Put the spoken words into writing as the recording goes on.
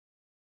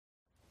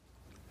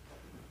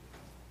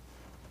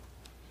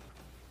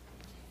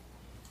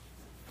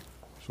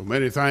So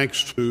many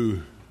thanks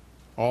to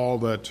all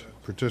that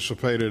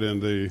participated in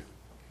the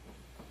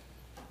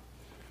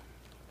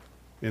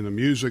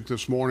music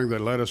this morning, that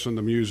led us in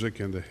the music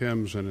and the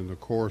hymns and in the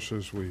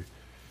choruses. We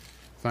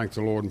thank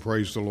the Lord and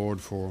praise the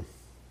Lord for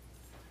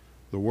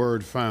the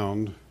word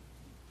found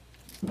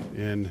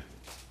in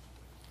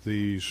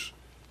these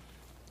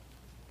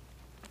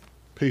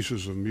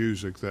pieces of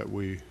music that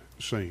we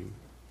sing.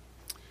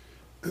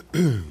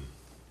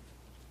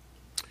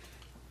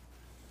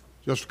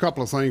 Just a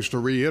couple of things to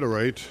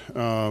reiterate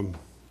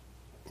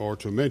or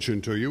to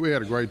mention to you. We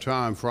had a great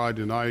time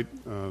Friday night.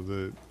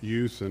 The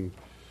youth and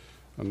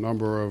a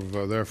number of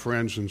their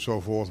friends and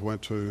so forth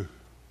went to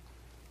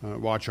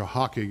watch a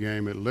hockey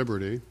game at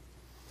Liberty,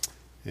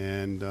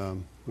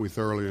 and we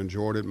thoroughly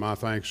enjoyed it. My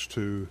thanks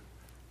to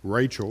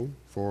Rachel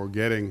for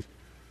getting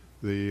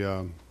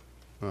the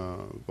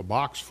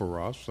box for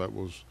us. That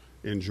was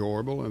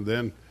enjoyable. And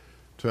then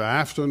to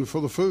Afton for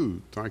the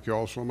food. Thank you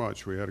all so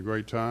much. We had a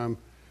great time.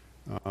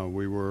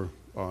 We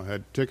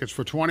had tickets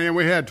for 20, and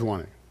we had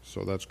 20,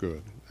 so that's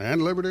good.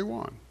 And Liberty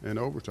won in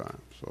overtime,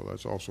 so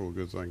that's also a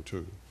good thing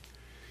too.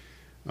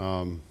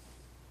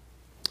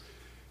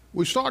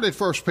 We started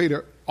 1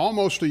 Peter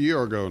almost a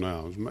year ago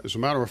now. As a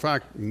matter of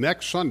fact,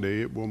 next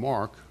Sunday it will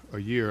mark a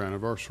year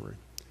anniversary.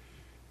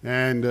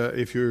 And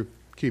if you're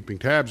keeping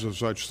tabs of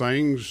such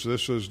things,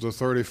 this is the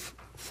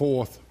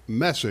 34th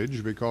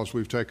message, because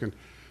we've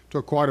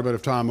took quite a bit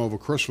of time over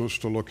Christmas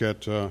to look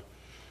at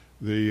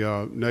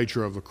the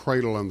nature of the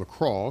cradle and the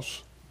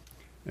cross.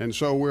 And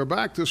so we're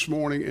back this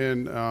morning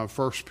in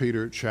 1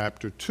 Peter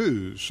chapter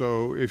 2.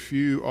 So if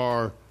you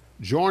are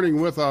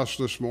joining with us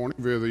this morning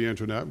via the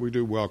internet, we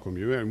do welcome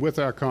you. And with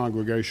our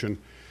congregation,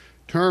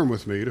 turn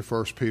with me to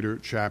 1 Peter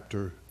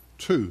chapter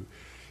 2.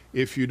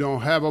 If you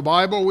don't have a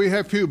Bible, we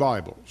have pew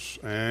Bibles,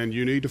 and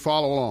you need to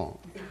follow along,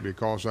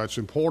 because that's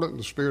important.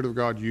 The Spirit of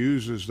God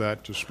uses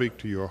that to speak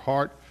to your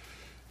heart.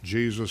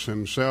 Jesus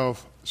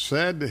himself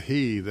said,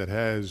 "He that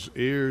has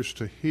ears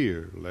to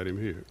hear, let him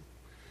hear."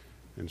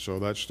 And so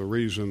that's the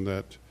reason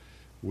that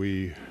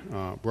we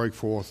break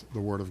forth the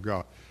Word of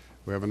God.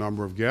 We have a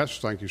number of guests.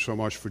 Thank you so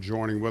much for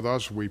joining with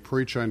us. We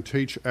preach and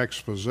teach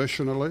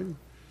expositionally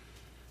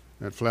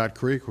at Flat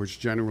Creek, which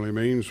generally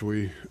means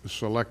we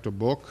select a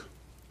book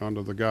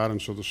under the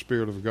guidance of the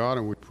Spirit of God,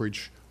 and we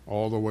preach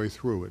all the way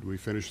through it. We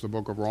finished the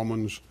book of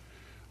Romans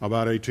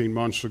about 18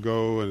 months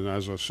ago, and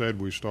as I said,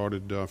 we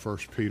started 1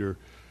 Peter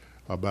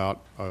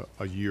about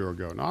a year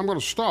ago. Now I'm going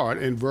to start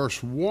in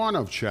verse 1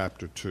 of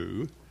chapter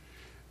 2,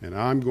 and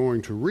I'm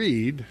going to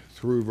read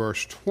through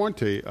verse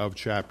 20 of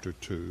chapter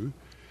 2.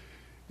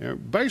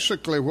 And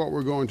basically what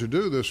we're going to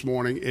do this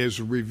morning is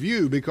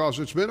review, because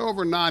it's been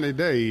over 90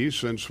 days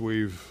since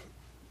we've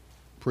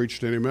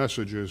preached any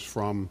messages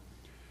from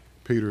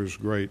Peter's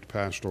great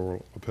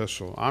pastoral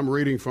epistle. I'm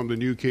reading from the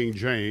New King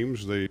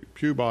James. The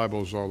pew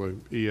Bibles are the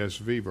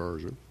ESV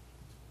version.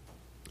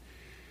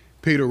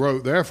 Peter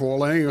wrote, "Therefore,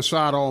 laying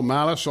aside all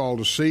malice, all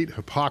deceit,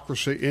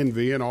 hypocrisy,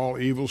 envy, and all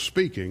evil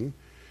speaking,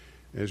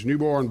 as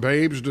newborn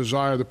babes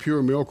desire the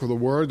pure milk of the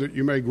word, that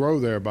you may grow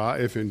thereby,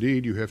 if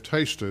indeed you have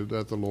tasted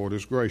that the Lord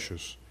is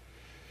gracious.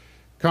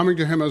 Coming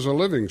to him as a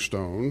living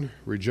stone,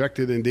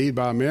 rejected indeed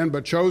by men,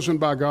 but chosen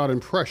by God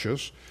and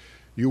precious,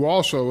 you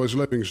also as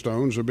living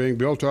stones are being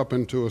built up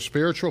into a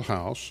spiritual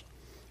house,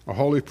 a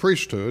holy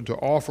priesthood, to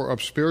offer up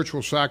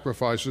spiritual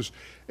sacrifices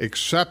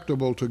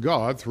acceptable to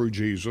God through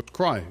Jesus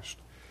Christ.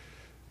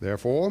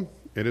 Therefore,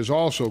 it is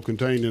also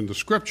contained in the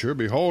Scripture,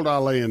 Behold, I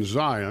lay in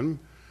Zion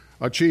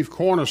a chief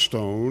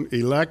cornerstone,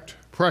 elect,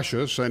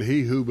 precious, and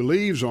he who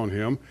believes on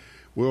him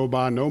will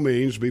by no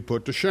means be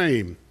put to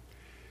shame.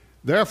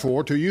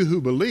 Therefore, to you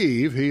who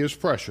believe, he is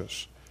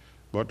precious.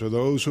 But to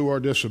those who are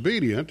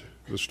disobedient,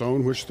 the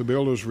stone which the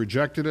builders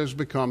rejected has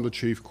become the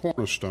chief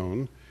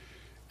cornerstone,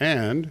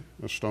 and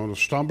a stone of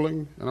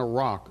stumbling and a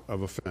rock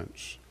of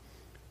offense.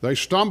 They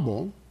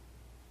stumble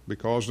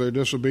because they're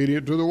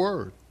disobedient to the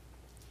word,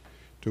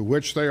 to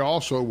which they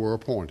also were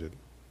appointed.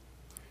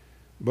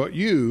 But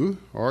you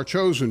are a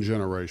chosen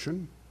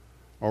generation,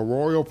 a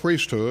royal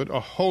priesthood, a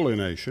holy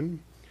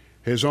nation,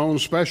 his own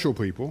special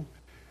people,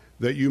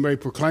 that you may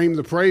proclaim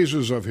the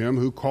praises of him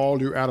who called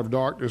you out of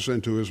darkness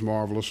into his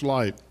marvelous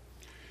light,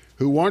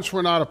 who once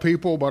were not a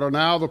people, but are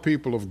now the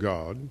people of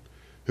God,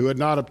 who had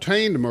not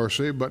obtained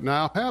mercy, but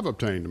now have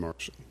obtained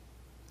mercy.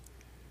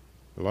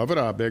 Beloved,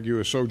 I beg you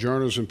as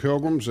sojourners and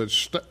pilgrims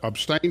that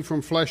abstain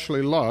from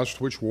fleshly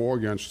lust, which war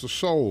against the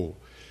soul,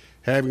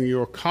 having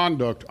your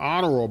conduct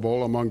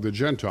honorable among the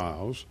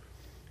Gentiles,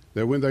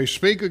 that when they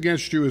speak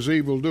against you as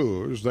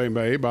evildoers, they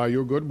may, by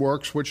your good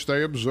works which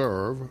they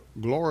observe,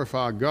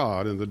 glorify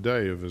God in the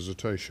day of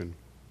visitation.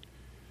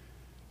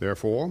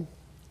 Therefore,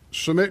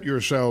 submit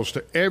yourselves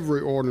to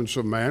every ordinance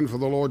of man for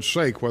the Lord's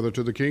sake, whether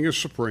to the king as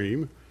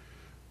supreme,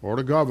 or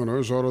to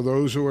governors, or to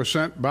those who are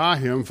sent by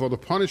him for the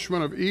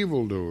punishment of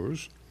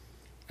evildoers,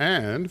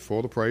 and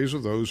for the praise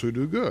of those who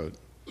do good.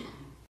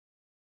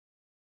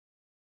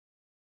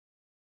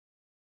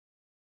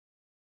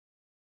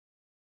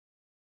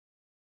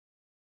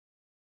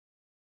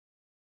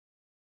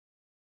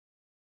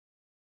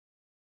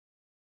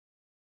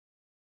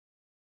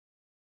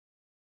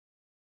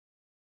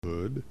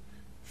 manhood,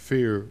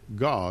 fear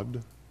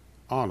God,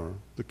 honor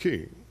the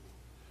king.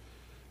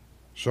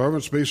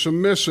 Servants, be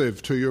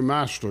submissive to your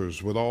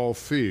masters with all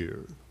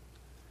fear,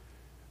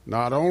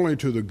 not only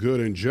to the good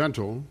and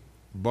gentle,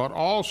 but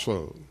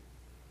also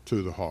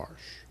to the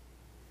harsh.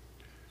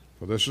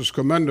 For this is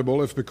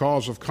commendable if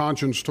because of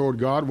conscience toward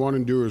God one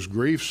endures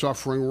grief,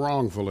 suffering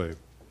wrongfully.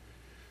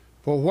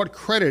 For what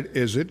credit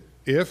is it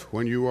if,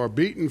 when you are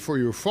beaten for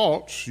your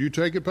faults, you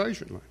take it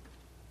patiently?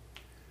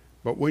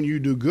 But when you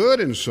do good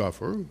and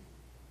suffer,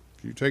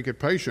 if you take it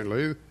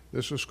patiently,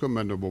 this is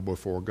commendable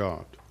before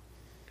God.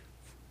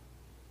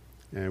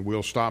 And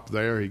we'll stop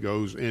there. He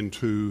goes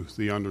into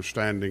the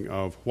understanding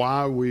of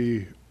why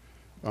we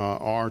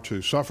are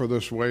to suffer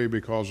this way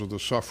because of the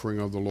suffering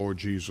of the Lord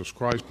Jesus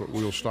Christ. But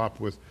we'll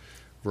stop with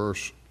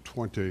verse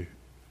 20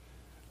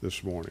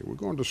 this morning. We're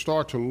going to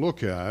start to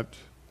look at,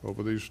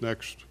 over these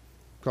next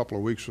couple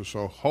of weeks or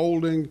so,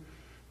 holding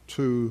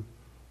to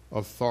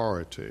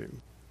authority.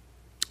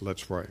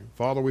 Let's pray.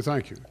 Father, we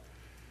thank you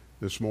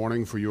this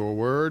morning for your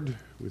word.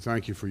 We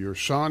thank you for your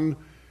Son.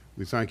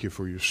 We thank you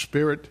for your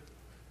Spirit.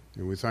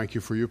 And we thank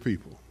you for your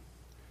people.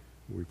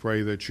 We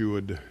pray that you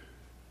would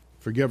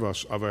forgive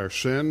us of our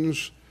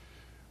sins.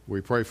 We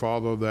pray,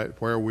 Father,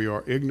 that where we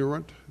are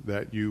ignorant,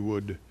 that you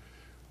would,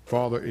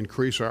 Father,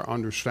 increase our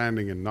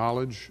understanding and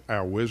knowledge,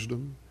 our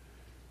wisdom.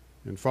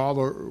 And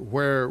Father,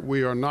 where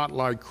we are not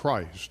like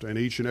Christ, and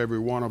each and every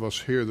one of us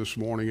here this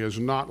morning is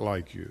not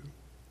like you,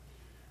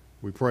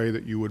 we pray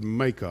that you would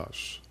make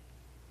us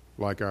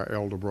like our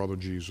elder brother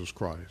Jesus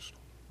Christ,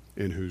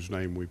 in whose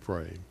name we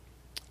pray.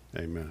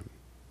 Amen.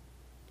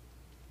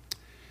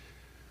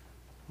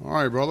 All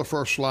right, brother,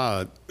 first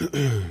slide.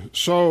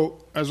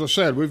 So, as I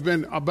said, we've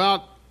been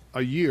about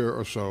a year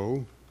or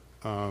so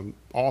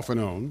off and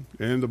on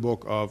in the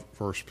book of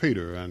 1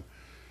 Peter, and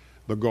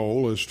the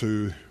goal is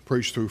to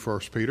preach through 1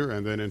 Peter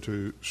and then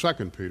into 2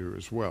 Peter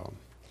as well.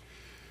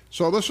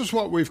 So this is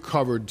what we've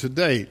covered to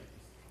date.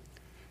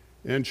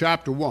 In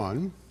chapter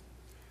 1,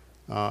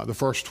 the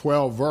first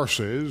 12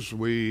 verses,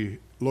 we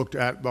looked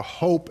at the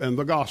hope and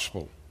the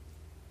gospel.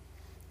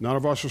 None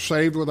of us are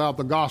saved without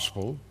the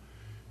gospel.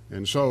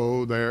 And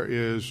so there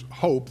is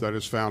hope that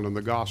is found in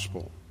the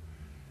gospel.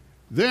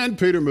 Then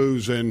Peter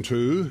moves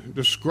into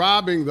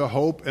describing the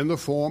hope in the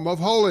form of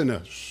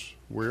holiness.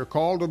 We are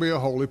called to be a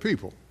holy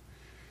people.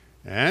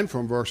 And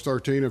from verse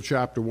 13 of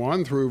chapter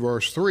 1 through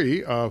verse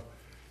 3 of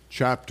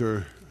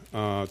chapter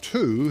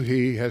 2,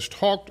 he has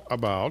talked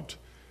about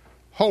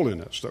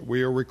holiness, that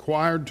we are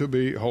required to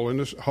be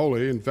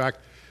holy. In fact,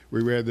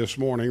 we read this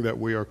morning that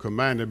we are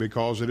commanded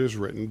because it is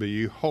written, "Be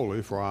ye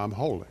holy, for I am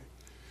holy."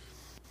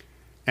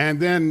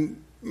 And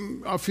then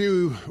a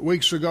few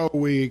weeks ago,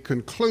 we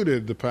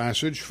concluded the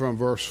passage from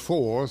verse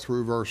 4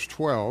 through verse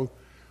 12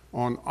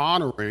 on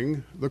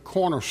honoring the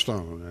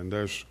cornerstone. And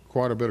there's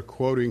quite a bit of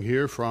quoting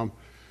here from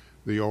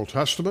the Old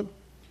Testament.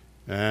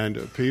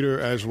 And Peter,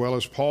 as well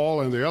as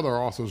Paul and the other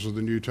authors of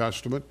the New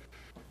Testament,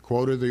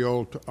 quoted the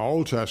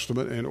Old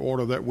Testament in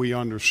order that we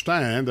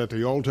understand that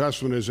the Old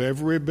Testament is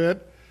every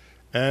bit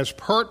as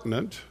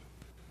pertinent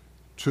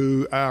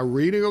to our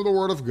reading of the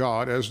Word of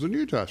God as the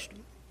New Testament.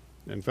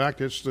 In fact,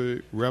 it's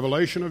the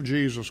revelation of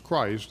Jesus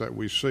Christ that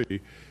we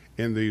see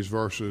in these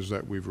verses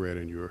that we've read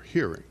in your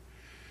hearing.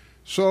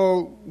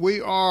 So we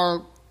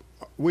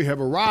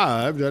have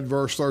arrived at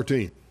verse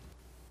 13.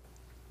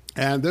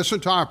 And this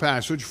entire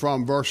passage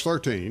from verse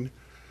 13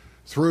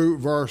 through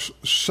verse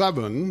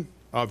 7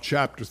 of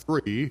chapter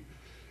 3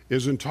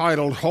 is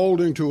entitled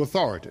Holding to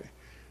Authority.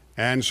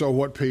 And so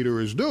what Peter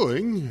is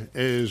doing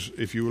is,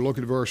 if you look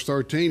at verse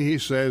 13, he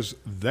says,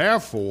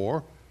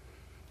 "Therefore,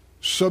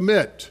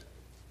 submit."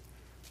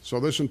 So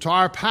this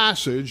entire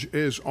passage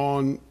is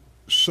on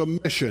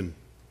submission.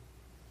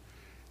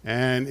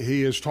 And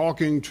he is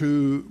talking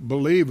to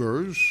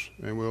believers,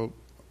 and we'll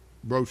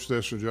broach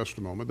this in just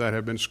a moment, that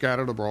have been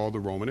scattered abroad the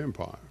Roman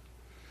Empire.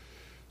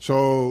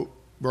 So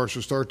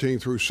verses 13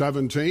 through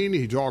 17,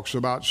 he talks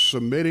about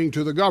submitting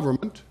to the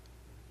government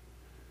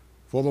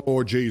for the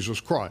Lord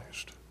Jesus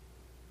Christ.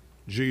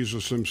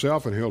 Jesus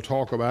himself, and he'll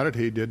talk about it,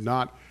 he did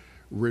not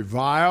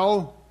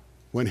revile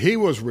when he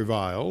was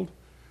reviled,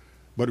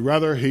 but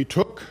rather he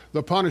took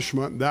the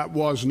punishment that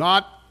was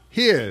not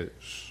his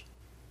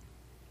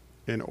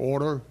in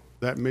order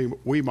that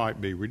we might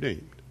be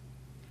redeemed.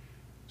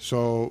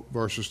 So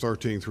verses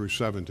 13 through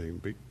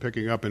 17.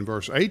 Picking up in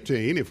verse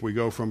 18, if we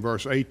go from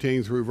verse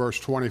 18 through verse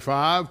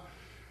 25,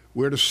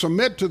 we're to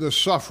submit to the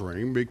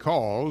suffering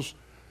because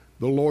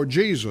the Lord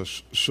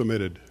Jesus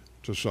submitted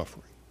to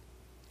suffering.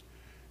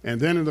 And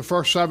then in the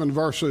first 7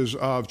 verses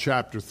of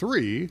chapter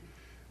 3,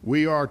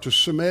 we are to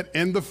submit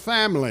in the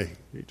family.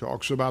 He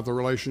talks about the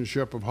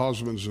relationship of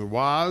husbands and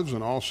wives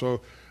and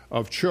also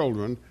of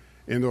children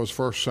in those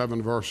first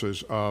 7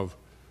 verses of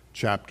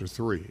chapter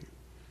 3.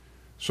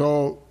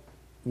 So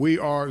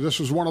this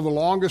is one of the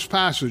longest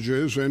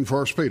passages in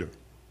 1 Peter.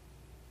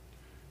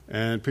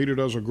 And Peter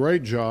does a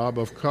great job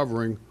of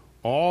covering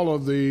all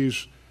of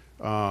these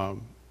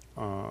bullet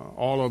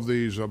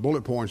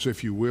points,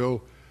 if you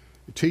will,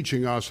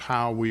 teaching us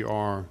how we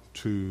are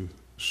to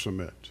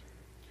submit.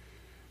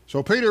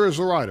 So Peter is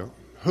the writer.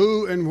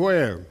 Who and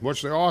where?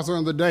 What's the author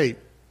and the date?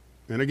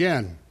 And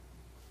again,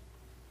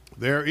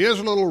 there is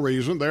little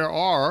reason. There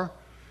are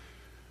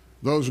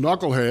those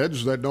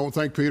knuckleheads that don't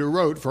think Peter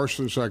wrote 1st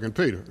and 2nd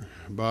Peter.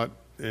 But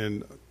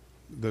in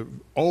the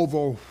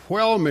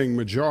overwhelming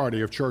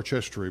majority of church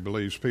history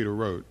believes Peter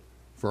wrote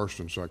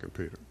 1st and 2nd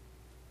Peter.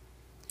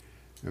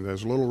 And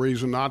there's little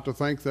reason not to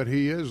think that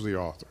he is the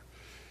author.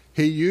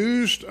 He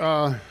used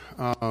an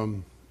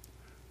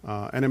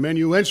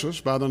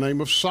amanuensis by the name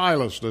of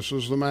Silas. This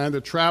is the man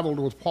that traveled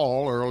with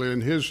Paul early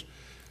in his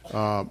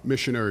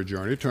missionary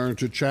journey. Turn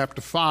to chapter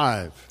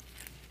 5.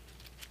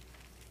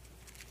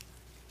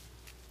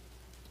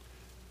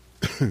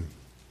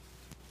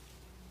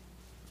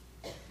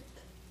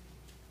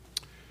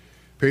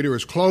 Peter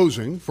is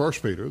closing 1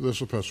 Peter,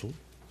 this epistle.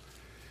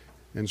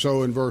 And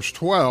so in verse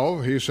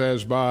 12, he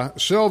says, by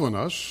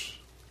Silvanus,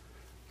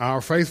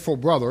 our faithful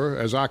brother,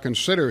 as I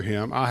consider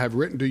him, I have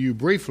written to you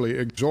briefly,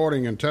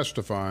 exhorting and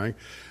testifying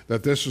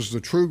that this is the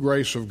true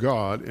grace of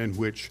God in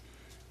which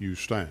you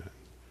stand.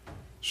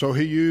 So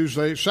he used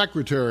a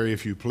secretary,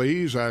 if you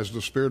please, as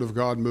the Spirit of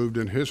God moved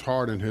in his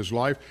heart and his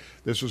life.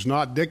 This is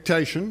not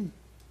dictation.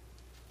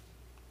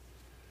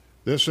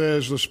 This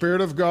is the Spirit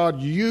of God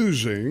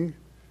using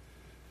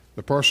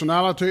the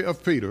personality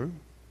of Peter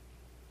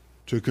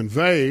to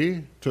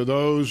convey to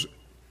those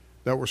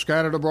that were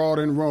scattered abroad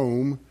in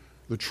Rome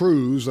the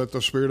truths that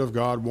the Spirit of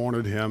God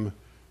wanted him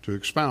to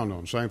expound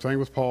on. Same thing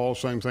with Paul,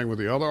 same thing with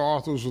the other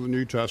authors of the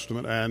New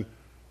Testament and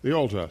the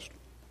Old Testament.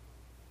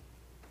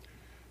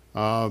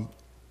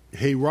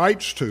 He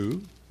writes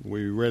to,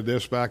 we read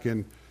this back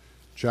in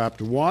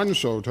chapter 1,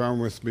 so turn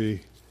with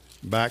me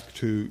back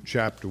to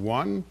chapter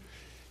 1.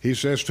 He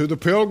says, to the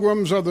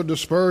pilgrims of the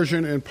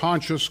dispersion in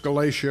Pontus,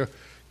 Galatia,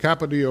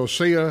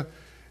 Cappadocia,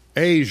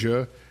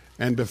 Asia,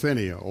 and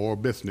Bithynia, or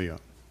Bithynia.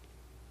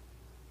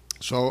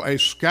 So a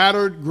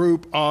scattered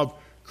group of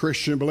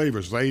Christian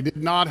believers. They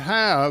did not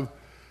have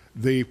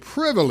the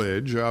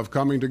privilege of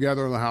coming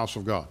together in the house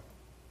of God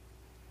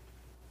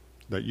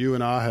that you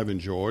and I have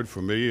enjoyed.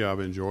 For me,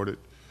 I've enjoyed it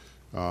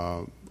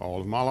all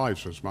of my life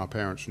since my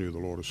parents knew the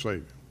Lord as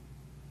Savior.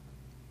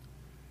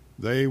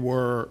 They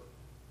were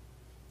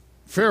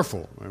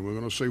fearful, and we're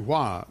going to see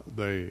why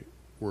they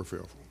were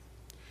fearful.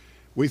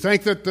 We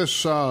think that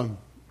this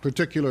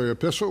particular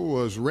epistle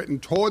was written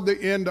toward the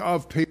end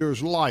of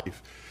Peter's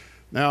life.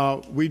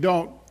 Now, we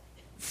don't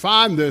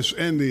find this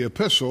in the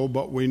epistle,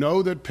 but we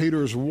know that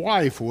Peter's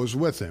wife was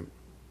with him,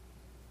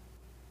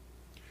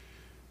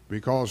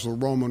 because the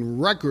Roman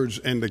records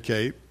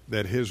indicate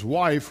that his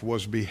wife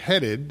was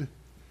beheaded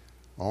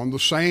on the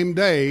same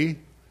day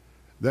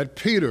that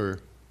Peter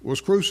was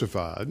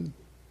crucified,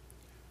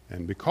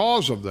 and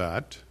because of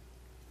that,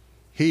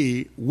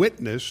 he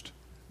witnessed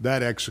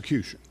that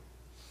execution.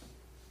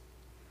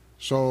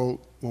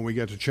 So when we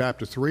get to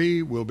chapter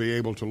 3, we'll be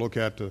able to look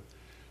at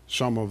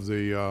some of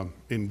the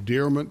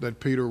endearment that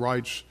Peter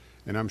writes,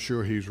 and I'm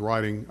sure he's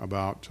writing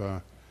about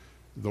the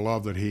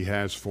love that he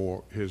has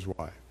for his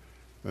wife.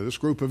 Now, this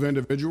group of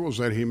individuals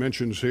that he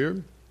mentions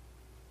here,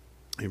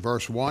 in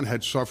verse 1,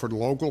 had suffered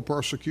local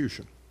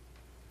persecution,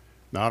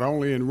 not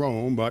only in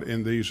Rome, but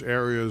in these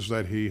areas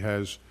that he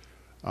has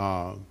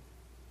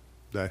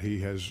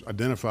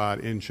identified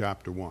in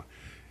chapter 1.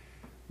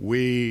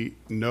 We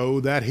know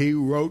that he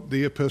wrote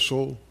the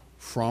epistle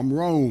from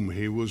Rome.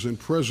 He was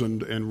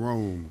imprisoned in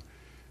Rome.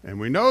 And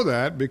we know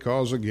that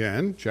because,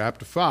 again,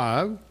 chapter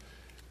 5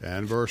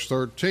 and verse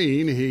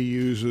 13, he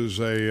uses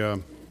a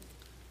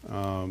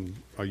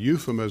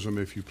euphemism,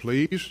 if you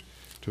please,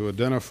 to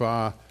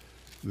identify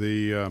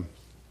the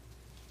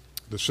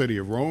city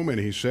of Rome. And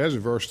he says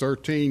in verse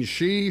 13,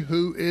 she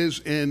who is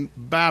in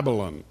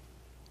Babylon.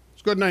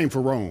 It's a good name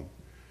for Rome.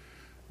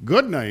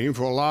 Good name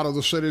for a lot of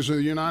the cities of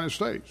the United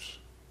States.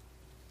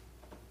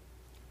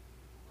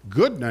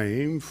 Good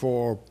name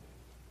for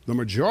the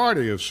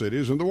majority of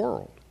cities in the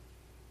world.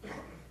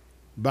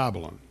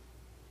 Babylon.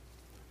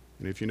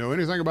 And if you know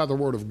anything about the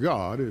Word of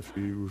God, if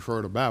you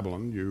refer to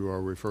Babylon, you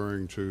are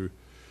referring to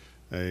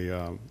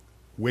a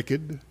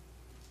wicked,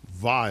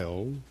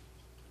 vile,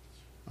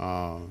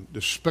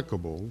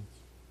 despicable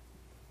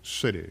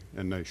city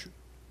and nation.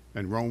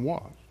 And Rome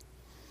was.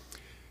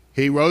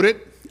 He wrote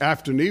it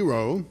after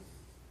Nero,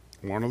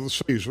 one of the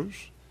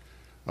Caesars,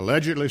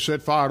 allegedly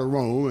set fire to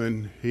Rome,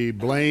 and he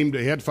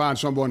had to find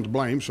someone to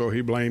blame, so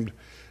he blamed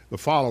the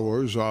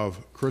followers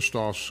of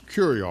Christos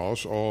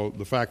Kyrios, or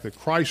the fact that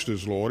Christ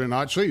is Lord and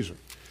not Caesar.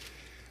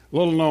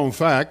 Little known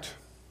fact,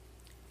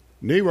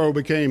 Nero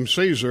became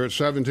Caesar at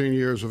 17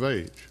 years of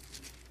age.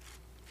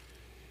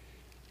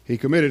 He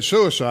committed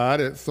suicide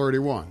at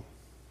 31.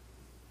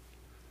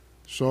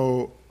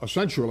 So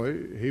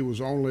essentially, he was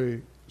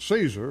only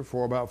Caesar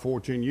for about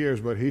 14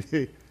 years, but he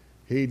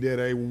did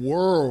a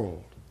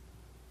world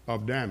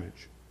of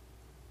damage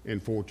in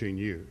 14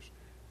 years,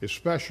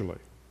 especially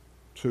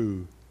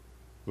to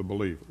the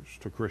believers,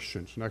 to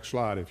Christians. Next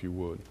slide, if you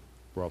would,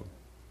 brother.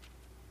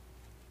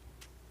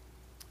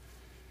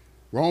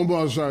 Rome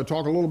was, talk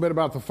a little bit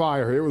about the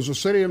fire here. It was a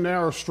city of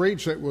narrow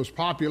streets. It was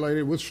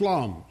populated with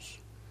slums.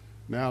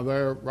 Now,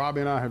 there,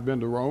 Robbie and I have been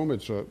to Rome.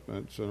 It's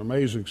an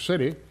amazing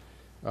city.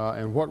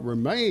 And what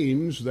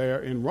remains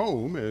there in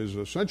Rome is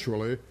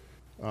essentially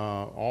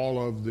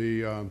all of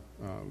the,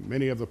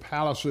 many of the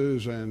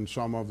palaces and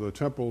some of the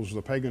temples,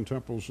 the pagan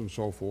temples and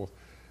so forth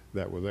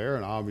that were there,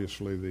 and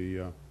obviously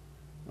the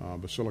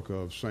Basilica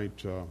of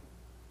St.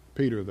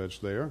 Peter that's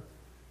there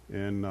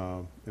in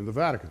the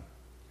Vatican.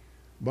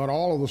 But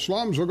all of the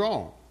slums are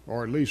gone,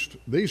 or at least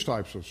these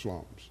types of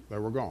slums, they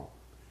were gone.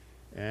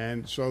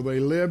 And so they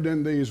lived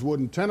in these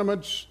wooden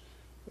tenements.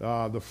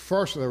 There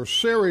were a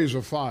series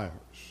of fires.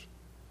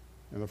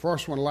 And the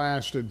first one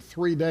lasted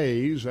 3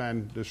 days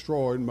and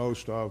destroyed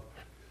most of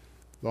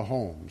the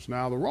homes.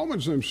 Now, the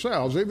Romans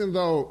themselves, even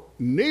though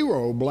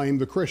Nero blamed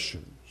the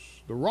Christians,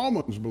 the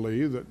Romans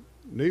believed that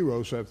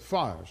Nero set the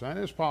fires. And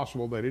it's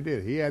possible that he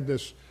did. He had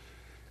this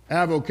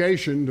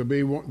avocation to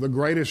be the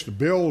greatest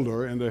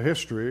builder in the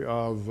history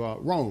of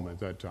Rome at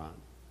that time.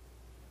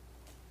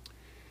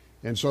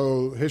 And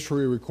so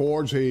history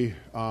records he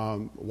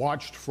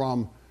watched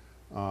from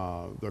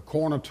the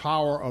corner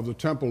tower of the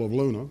Temple of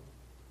Luna,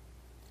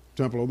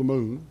 Temple of the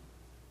Moon,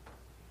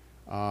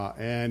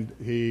 and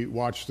he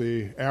watched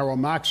the Ara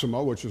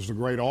Maxima, which is the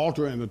great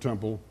altar in the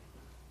Temple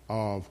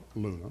of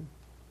Luna.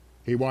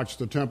 He watched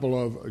the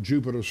Temple of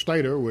Jupiter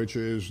Stator, which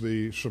is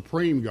the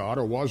supreme god,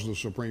 or was the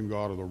supreme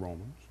god of the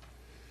Romans.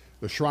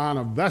 The Shrine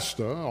of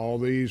Vesta, all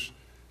these,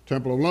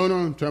 Temple of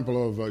Luna,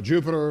 Temple of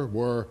Jupiter,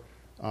 were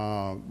they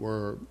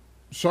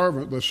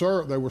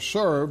were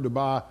served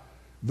by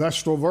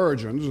Vestal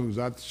virgins, and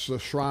that's the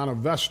Shrine of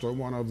Vesta,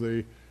 one of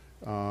the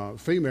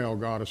female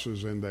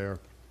goddesses in their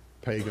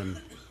pagan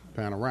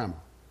panorama.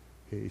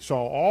 He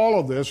saw all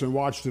of this and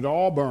watched it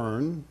all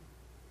burn.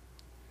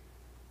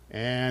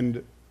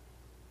 And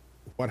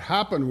what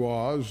happened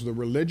was the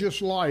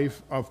religious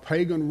life of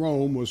pagan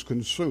Rome was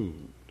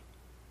consumed.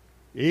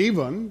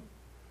 Even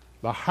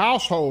the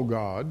household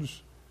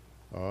gods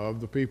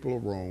of the people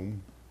of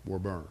Rome were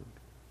burned.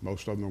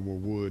 Most of them were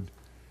wood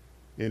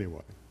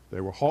anyway.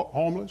 They were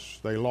homeless.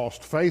 They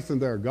lost faith in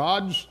their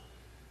gods.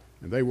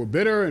 And they were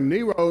bitter, and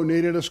Nero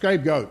needed a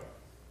scapegoat.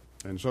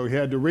 And so he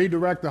had to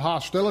redirect the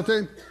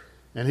hostility,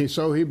 and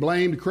so he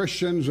blamed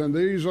Christians, and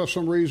these are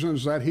some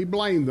reasons that he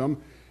blamed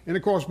them. And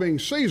of course, being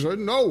Caesar,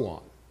 no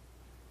one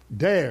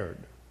dared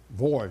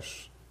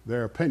voice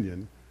their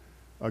opinion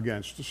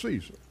against the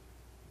Caesar.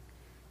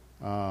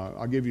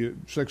 I'll give you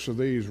 6 of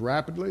these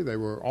rapidly. They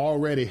were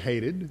already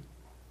hated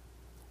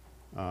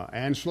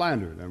and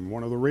slandered. And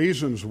one of the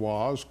reasons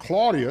was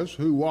Claudius,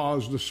 who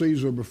was the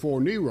Caesar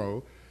before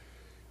Nero.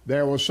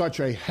 There was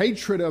such a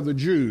hatred of the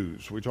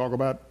Jews. We talk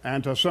about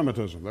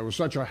anti-Semitism. There was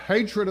such a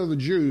hatred of the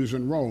Jews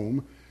in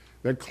Rome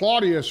that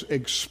Claudius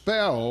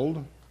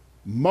expelled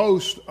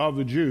most of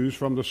the Jews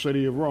from the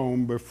city of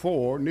Rome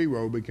before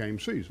Nero became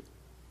Caesar.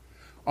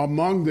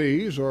 Among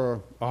these are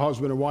a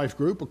husband and wife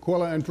group,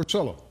 Aquila and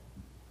Priscilla.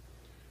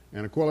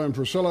 And Aquila and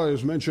Priscilla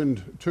is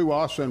mentioned to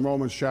us in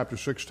Romans chapter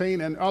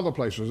 16 and other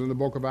places in the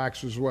book of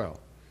Acts as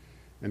well.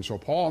 And so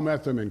Paul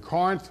met them in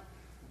Corinth.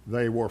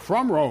 They were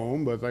from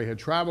Rome, but they had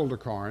traveled to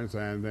Corinth,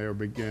 and they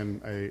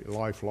began a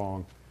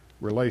lifelong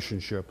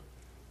relationship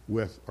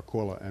with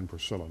Aquila and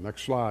Priscilla.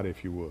 Next slide,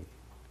 if you would.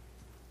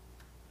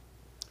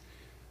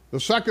 The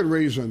second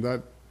reason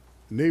that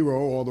Nero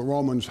or the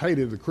Romans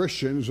hated the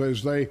Christians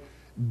is they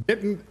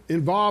didn't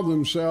involve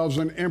themselves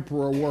in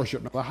emperor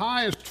worship. Now, the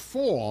highest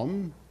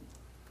form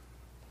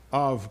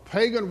of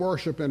pagan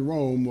worship in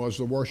Rome was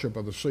the worship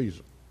of the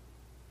Caesar.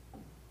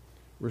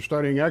 We're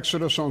studying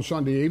Exodus on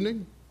Sunday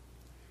evening.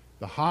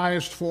 The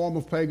highest form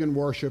of pagan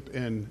worship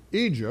in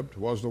Egypt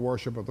was the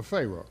worship of the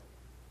Pharaoh.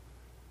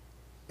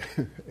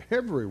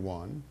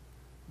 Everyone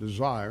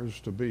desires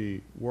to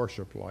be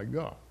worshiped like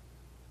God.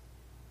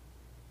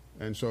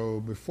 And so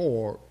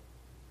before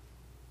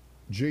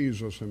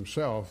Jesus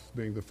himself,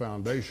 being the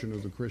foundation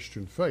of the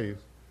Christian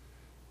faith,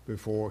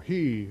 before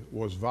he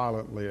was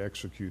violently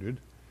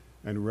executed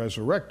and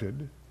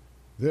resurrected,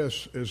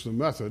 this is the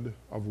method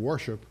of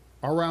worship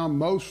around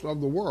most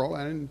of the world,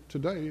 and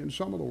today in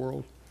some of the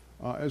world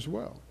as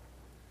well.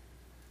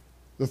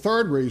 The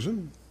third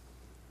reason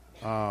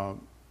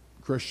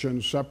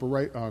Christians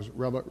celebrated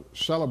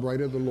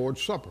the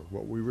Lord's Supper,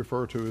 what we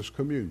refer to as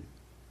communion.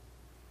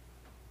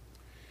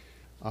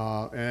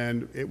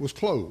 And it was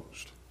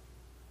closed.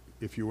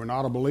 If you were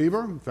not a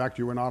believer, in fact,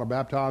 you were not a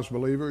baptized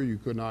believer, you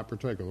could not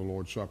partake of the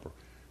Lord's Supper.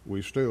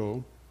 We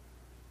still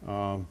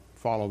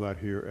follow that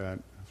here at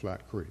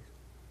Flat Creek.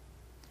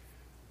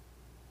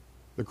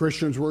 The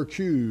Christians were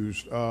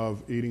accused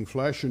of eating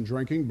flesh and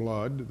drinking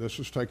blood. This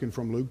is taken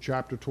from Luke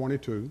chapter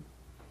 22,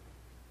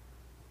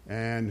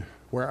 and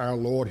where our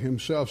Lord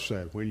himself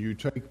said, when you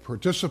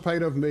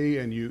participate of me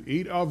and you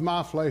eat of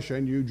my flesh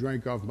and you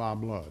drink of my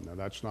blood. Now,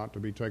 that's not to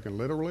be taken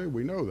literally.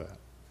 We know that.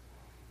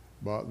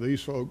 But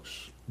these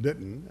folks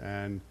didn't,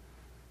 and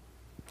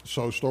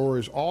so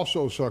stories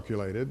also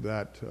circulated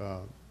that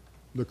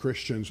the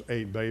Christians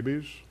ate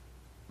babies.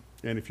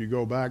 And if you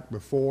go back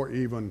before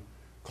even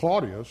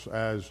Claudius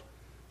as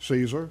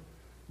Caesar,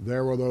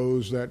 there were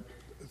those that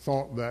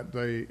thought that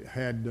they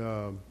had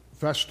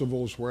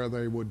festivals where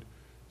they would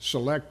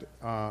select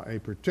a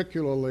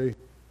particularly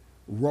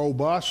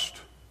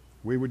robust,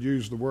 we would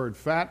use the word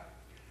fat,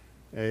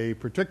 a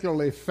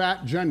particularly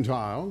fat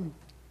Gentile,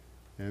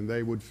 and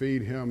they would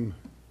feed him,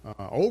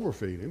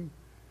 overfeed him,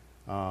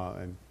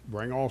 and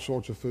bring all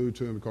sorts of food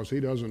to him because he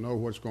doesn't know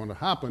what's going to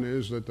happen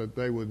is that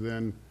they would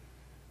then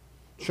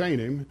chain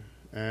him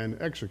and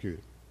execute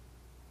him.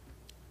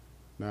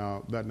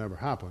 Now, that never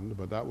happened,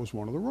 but that was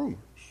one of the rumors.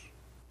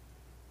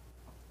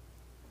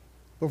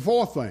 The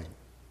fourth thing,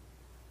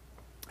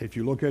 if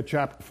you look at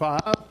chapter 5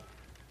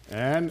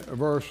 and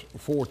verse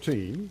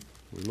 14,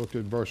 we looked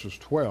at verses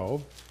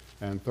 12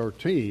 and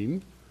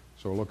 13,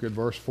 so look at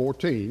verse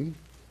 14.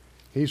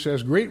 He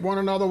says, greet one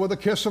another with a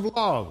kiss of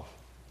love.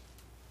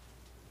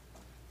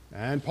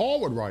 And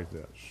Paul would write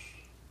this.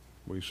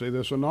 We see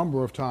this a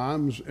number of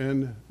times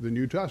in the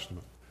New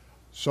Testament.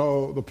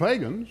 So the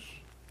pagans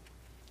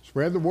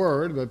spread the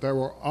word that there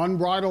were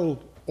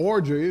unbridled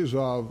orgies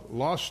of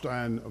lust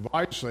and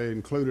vice. They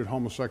included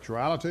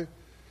homosexuality,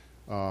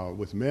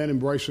 with men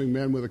embracing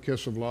men with a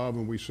kiss of love,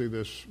 and we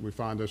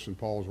find this in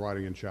Paul's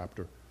writing in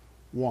chapter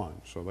 1.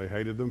 So they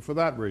hated them for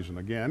that reason.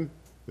 Again,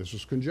 this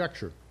is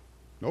conjecture.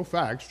 No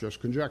facts, just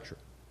conjecture.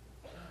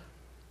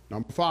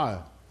 Number 5.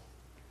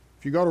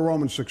 If you go to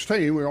Romans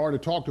 16, we already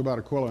talked about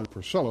Aquila and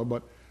Priscilla,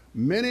 but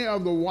many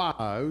of the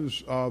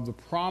wives of the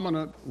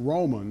prominent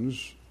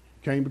Romans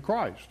came to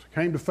Christ,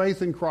 came to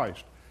faith in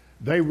Christ.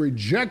 They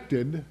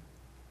rejected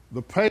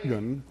the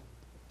pagan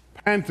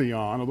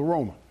pantheon of the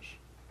Romans.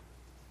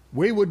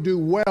 We would do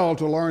well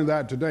to learn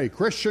that today.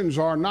 Christians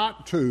are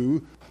not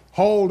to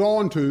hold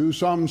on to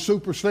some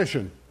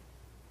superstition.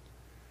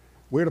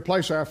 We're to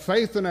place our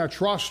faith and our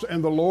trust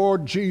in the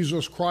Lord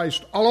Jesus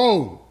Christ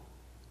alone.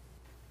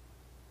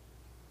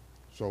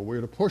 So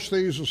we're to push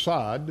these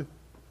aside,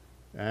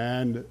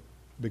 and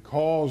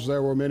because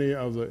there were many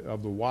of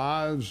the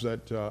wives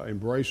that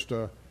embraced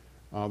the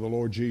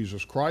Lord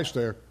Jesus Christ,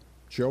 their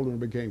children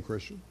became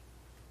Christians.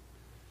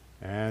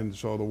 And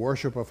so the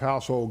worship of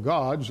household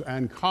gods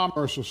and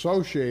commerce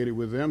associated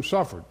with them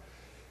suffered.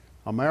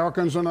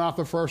 Americans are not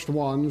the first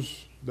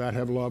ones that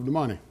have loved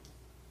money.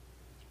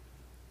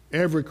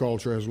 Every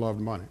culture has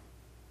loved money.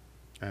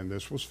 And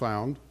this was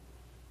found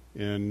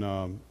in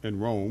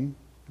Rome.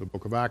 The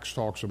book of Acts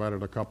talks about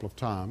it a couple of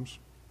times.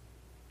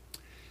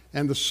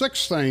 And the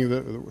sixth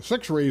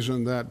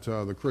reason that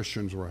the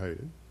Christians were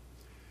hated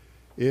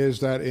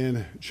is that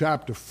in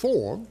chapter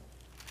 4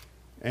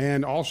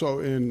 and also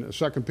in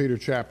 2 Peter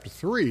chapter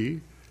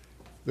 3,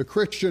 the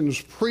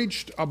Christians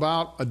preached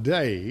about a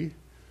day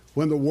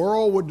when the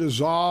world would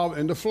dissolve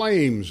into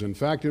flames. In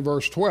fact, in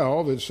verse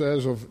 12, it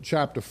says of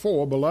chapter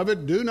 4,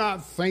 Beloved, do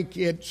not think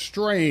it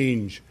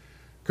strange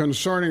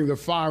concerning the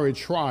fiery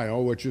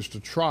trial which is to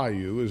try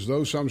you, as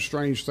though some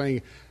strange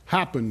thing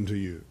happened to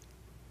you.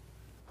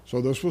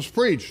 So this was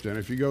preached. And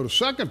if you go to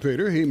 2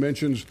 Peter, he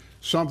mentions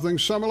something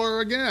similar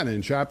again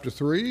in chapter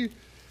 3.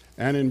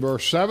 And in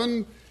verse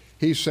 7,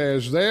 he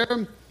says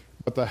there,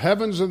 But the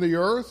heavens and the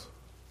earth,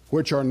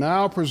 which are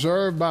now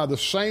preserved by the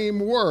same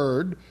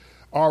word,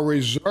 are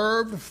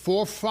reserved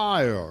for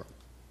fire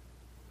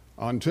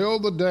until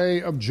the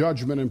day of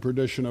judgment and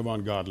perdition of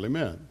ungodly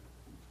men.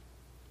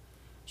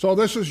 So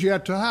this is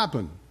yet to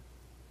happen.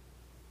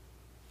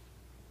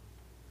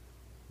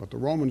 But the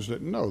Romans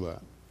didn't know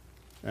that.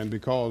 And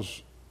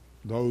because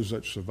those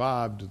that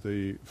survived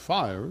the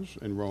fires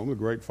in Rome, the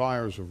great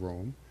fires of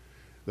Rome,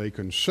 they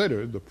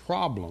considered the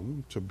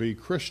problem to be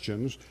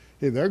Christians.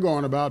 They're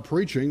going about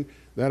preaching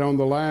that on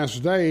the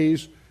last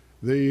days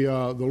the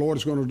Lord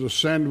is going to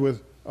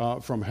descend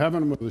from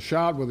heaven with a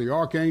shout, with the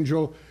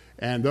archangel,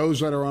 and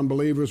those that are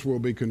unbelievers will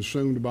be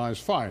consumed by his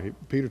fire.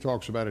 Peter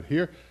talks about it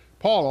here.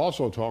 Paul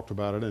also talked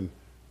about it in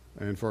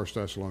 1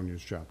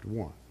 Thessalonians chapter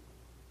 1.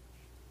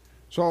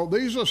 So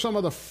these are some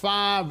of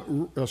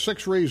the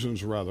 6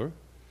 reasons,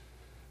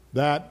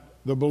 that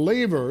the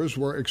believers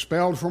were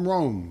expelled from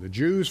Rome. The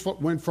Jews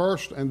went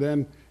first, and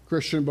then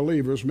Christian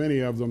believers, many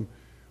of them,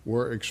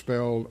 were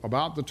expelled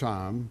about the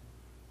time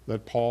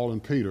that Paul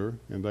and Peter,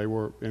 and they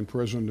were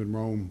imprisoned in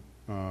Rome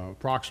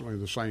approximately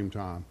the same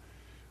time,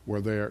 were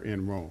there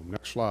in Rome.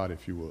 Next slide,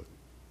 if you would.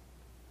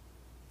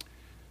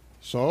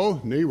 So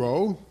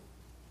Nero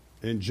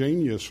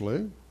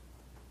ingeniously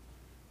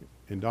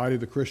indicted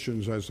the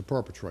Christians as the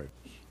perpetrators.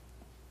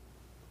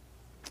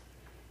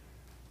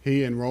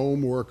 He and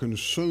Rome were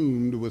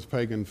consumed with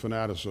pagan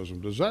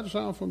fanaticism. Does that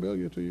sound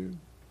familiar to you?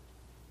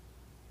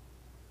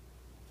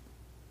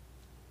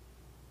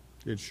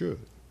 It should.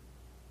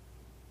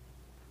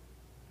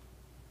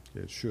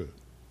 It should.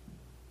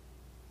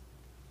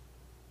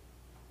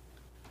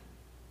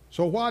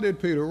 So why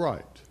did Peter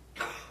write?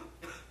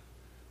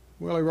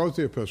 Well, he wrote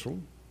the epistle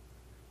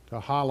to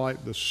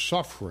highlight the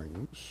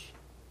sufferings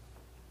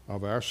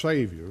of our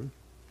Savior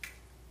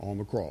on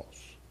the cross.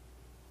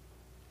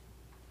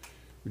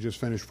 We just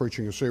finished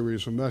preaching a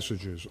series of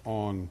messages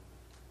on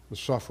the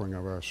suffering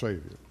of our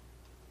Savior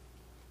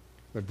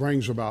that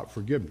brings about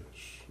forgiveness.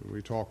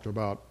 We talked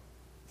about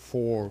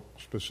 4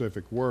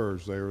 specific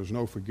words. There is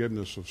no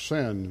forgiveness of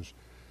sins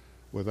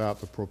without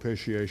the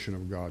propitiation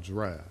of God's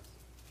wrath.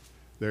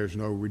 There's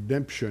no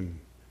redemption,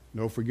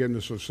 no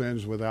forgiveness of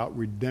sins without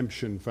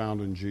redemption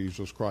found in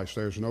Jesus Christ.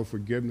 There's no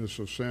forgiveness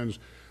of sins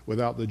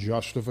without the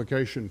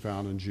justification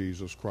found in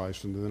Jesus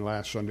Christ. And then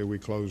last Sunday we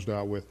closed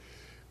out with,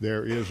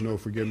 there is no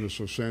forgiveness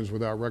of sins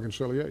without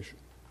reconciliation.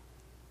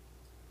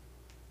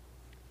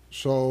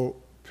 So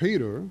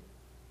Peter,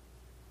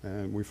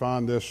 and we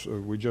find this,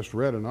 we just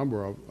read a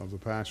number of the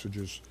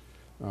passages,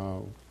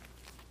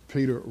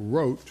 Peter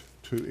wrote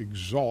to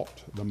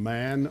exalt the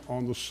man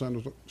on the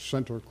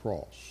center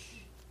cross,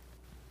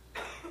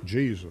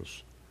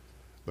 Jesus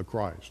the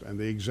Christ. And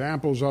the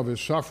examples of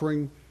his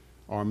suffering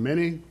are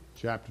many.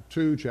 Chapter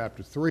 2,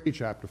 chapter 3,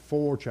 chapter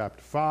 4,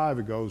 chapter 5.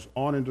 It goes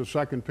on into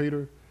 2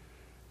 Peter.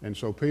 And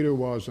so Peter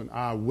was an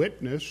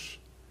eyewitness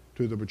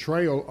to the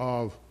betrayal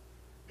of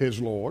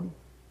his Lord.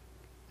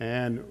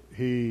 And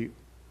he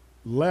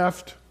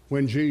left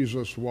when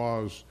Jesus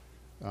was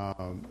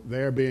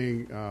there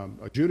being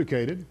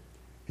adjudicated.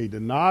 He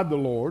denied the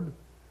Lord,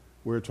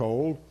 we're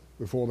told,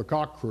 before the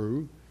cock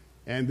crew.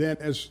 And then,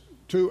 as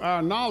to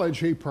our knowledge,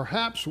 he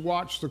perhaps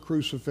watched the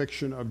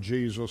crucifixion of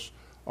Jesus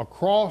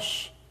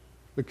across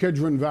the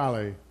Kidron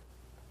Valley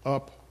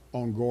up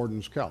on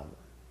Gordon's Calvary.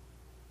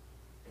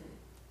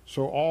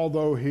 So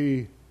although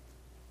he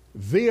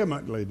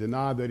vehemently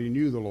denied that he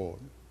knew the Lord,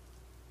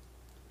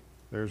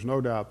 there's no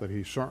doubt that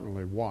he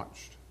certainly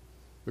watched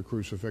the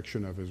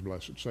crucifixion of his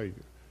blessed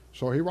Savior.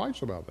 So he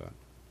writes about that.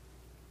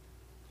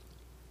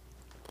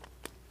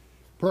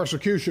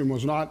 Persecution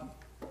was not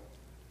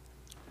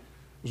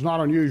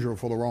unusual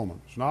for the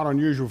Romans, not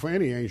unusual for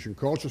any ancient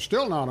culture,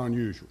 still not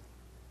unusual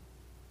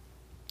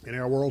in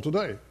our world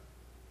today.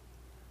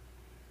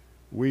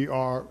 We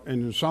are,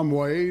 in some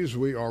ways,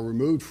 we are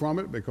removed from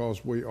it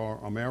because we are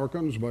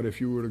Americans, but if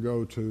you were to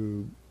go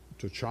to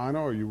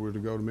China, or you were to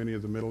go to many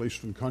of the Middle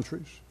Eastern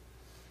countries,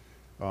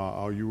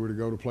 or you were to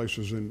go to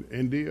places in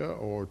India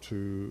or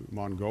to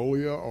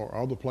Mongolia or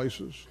other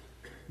places,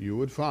 you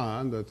would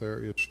find that there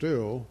is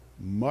still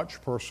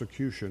much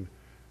persecution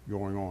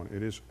going on.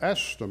 It is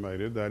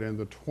estimated that in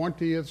the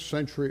 20th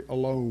century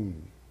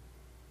alone,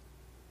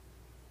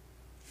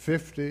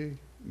 50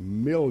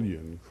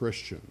 million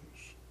Christians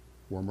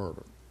were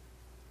murdered.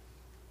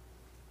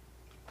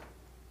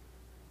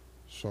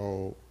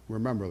 So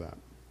remember that.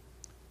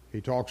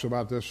 He talks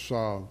about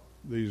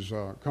these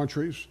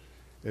countries.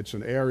 It's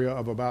an area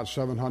of about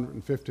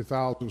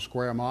 750,000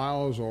 square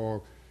miles,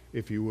 or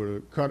if you were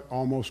to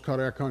almost cut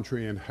our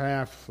country in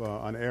half,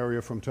 an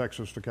area from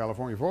Texas to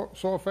California.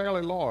 So a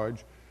fairly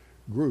large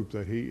group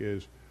that he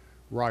is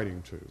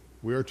writing to.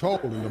 We are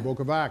told in the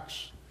book of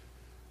Acts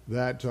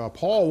that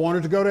Paul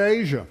wanted to go to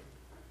Asia.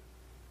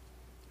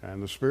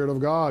 And the Spirit of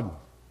God,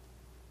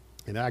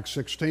 in Acts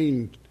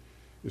 16,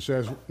 it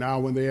says, now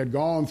when they had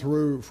gone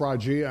through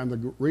Phrygia and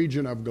the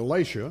region of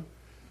Galatia,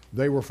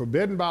 they were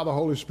forbidden by the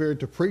Holy Spirit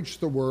to preach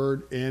the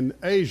word in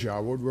Asia. I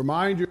would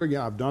remind you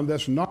again, I've done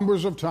this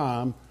numbers of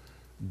times,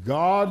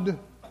 God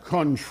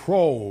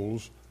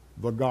controls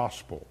the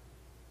gospel.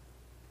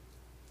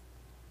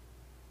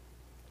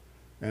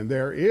 And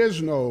there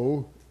is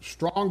no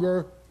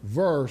stronger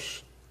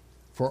verse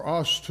for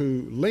us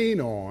to lean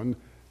on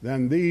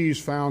than these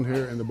found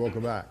here in the book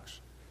of Acts.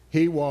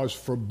 He was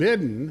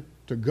forbidden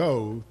to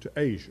go to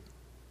Asia.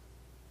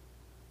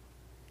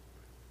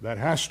 That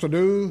has to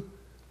do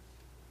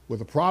with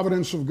the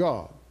providence of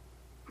God.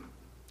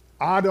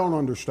 I don't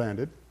understand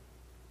it,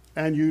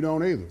 and you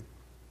don't either.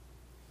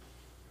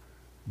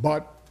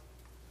 But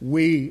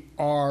we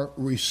are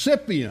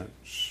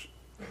recipients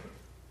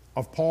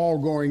of Paul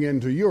going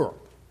into Europe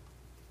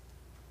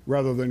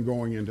rather than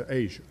going into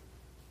Asia.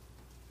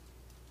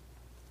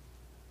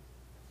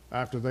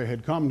 After they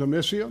had come to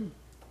Mysia,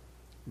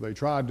 they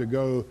tried to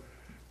go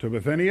to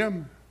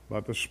Bithynia,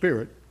 but the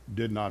Spirit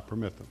did not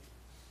permit them.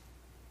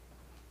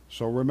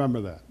 So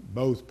remember that.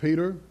 Both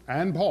Peter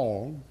and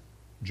Paul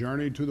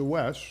journeyed to the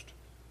west,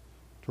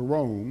 to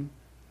Rome,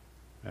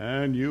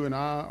 and you and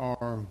I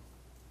are,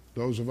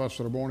 those of us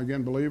that are born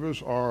again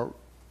believers, are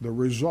the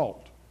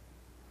result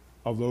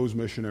of those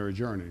missionary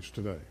journeys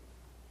today.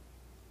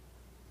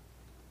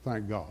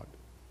 Thank God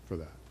for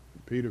that.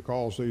 Peter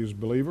calls these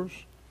believers,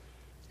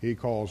 he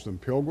calls them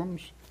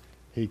pilgrims,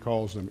 he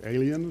calls them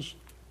aliens,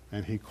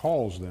 and he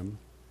calls them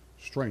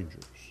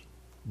strangers.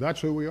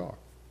 That's who we are.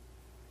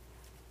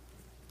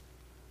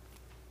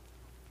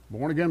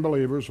 Born-again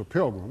believers are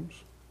pilgrims.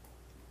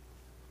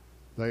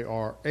 They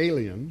are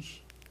aliens.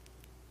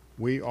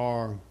 We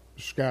are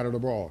scattered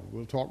abroad.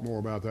 We'll talk more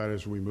about that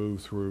as we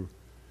move through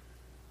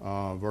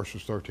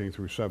verses 13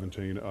 through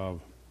 17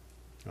 of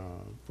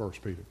 1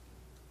 Peter.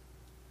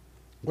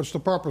 What's the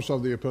purpose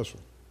of the epistle?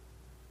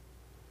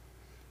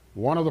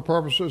 One of the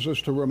purposes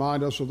is to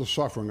remind us of the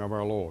suffering of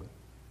our Lord.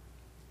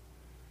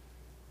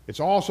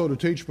 It's also to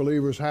teach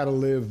believers how to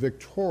live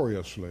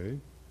victoriously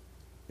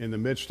in the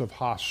midst of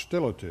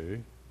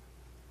hostility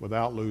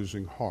without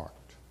losing heart,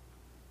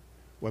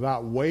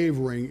 without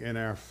wavering in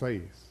our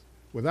faith,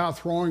 without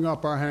throwing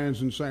up our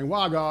hands and saying,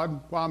 why God,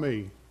 why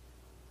me?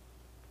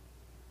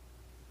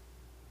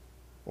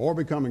 Or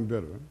becoming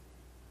bitter.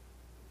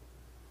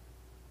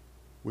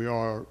 We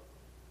are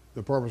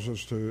The purpose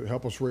is to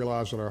help us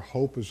realize that our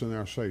hope is in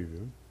our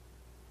Savior.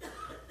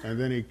 And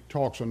then he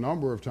talks a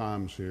number of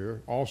times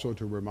here also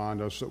to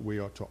remind us that we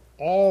are to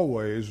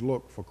always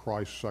look for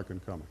Christ's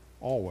second coming.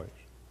 Always.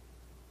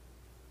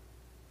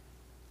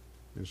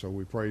 And so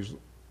we praise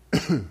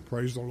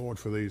the Lord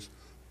for these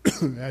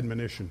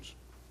admonitions.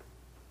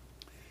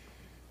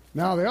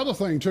 Now, the other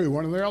thing, too,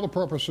 one of the other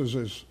purposes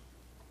is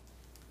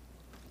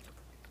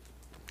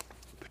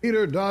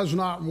Peter does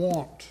not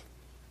want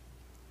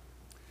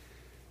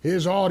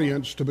his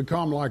audience to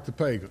become like the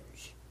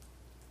pagans.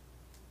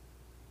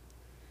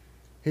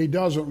 He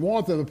doesn't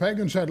want them. The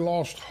pagans had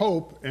lost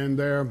hope in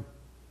their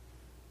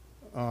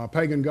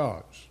pagan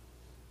gods.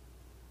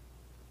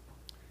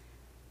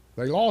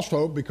 They lost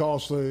hope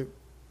because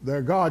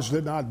their gods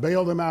did not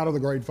bail them out of the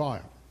great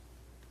fire.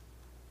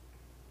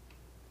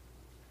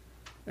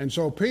 And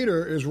so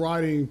Peter is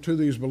writing to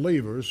these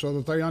believers so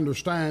that they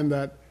understand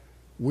that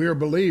we're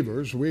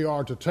believers. We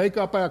are to take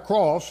up our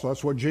cross,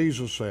 that's what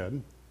Jesus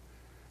said,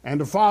 and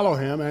to follow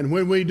him. And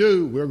when we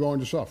do, we're going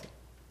to suffer.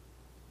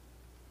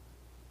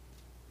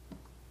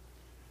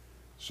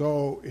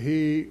 So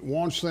he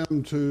wants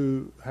them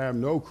to have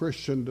no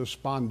Christian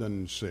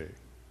despondency.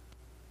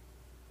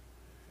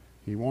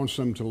 He wants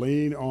them to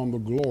lean on the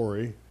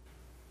glory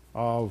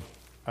of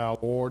our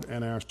Lord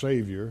and our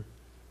Savior,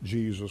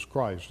 Jesus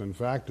Christ. In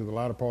fact, in the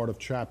latter part of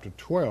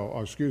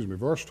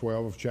verse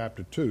 12 of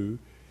chapter 2,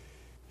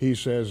 he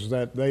says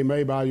that they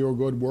may by your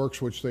good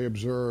works which they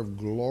observe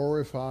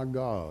glorify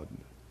God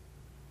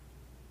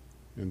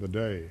in the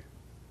day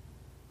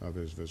of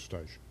his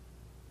visitation.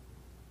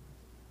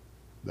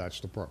 That's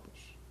the purpose.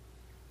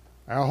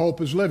 Our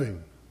hope is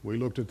living. We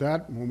looked at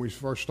that when we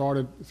first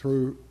started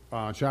through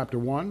chapter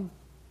 1.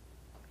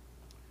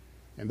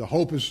 And the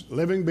hope is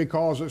living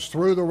because it's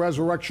through the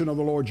resurrection of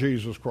the Lord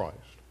Jesus Christ.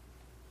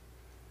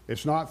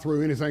 It's not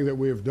through anything that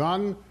we have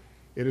done.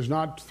 It is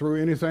not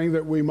through anything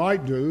that we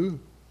might do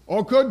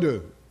or could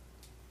do.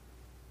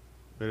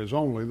 It is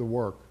only the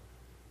work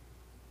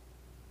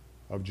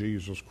of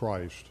Jesus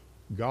Christ,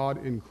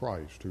 God in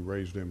Christ, who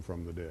raised him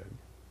from the dead.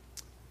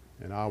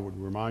 And I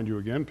would remind you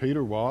again,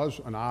 Peter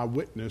was an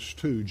eyewitness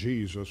to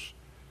Jesus'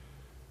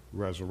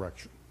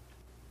 resurrection.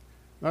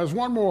 Now, there's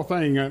one more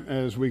thing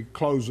as we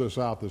close this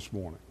out this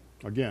morning.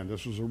 Again,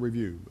 this is a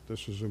review, but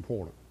this is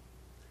important.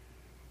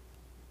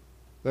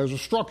 There's a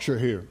structure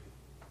here.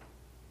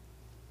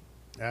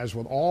 As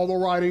with all the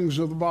writings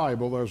of the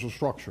Bible, there's a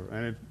structure,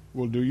 and it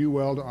will do you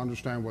well to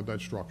understand what that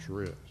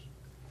structure is.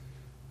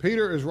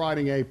 Peter is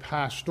writing a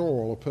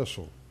pastoral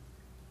epistle.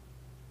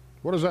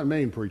 What does that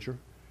mean, preacher?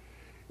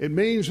 It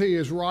means he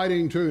is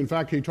writing to, in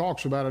fact, he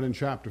talks about it in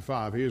chapter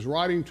 5. He is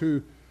writing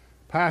to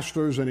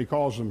pastors, and he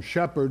calls them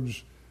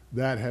shepherds,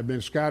 that have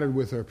been scattered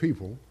with their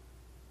people.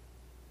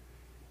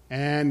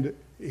 And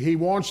he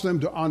wants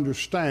them to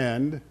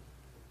understand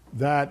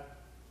that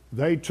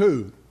they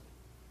too,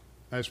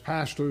 as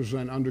pastors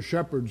and under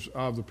shepherds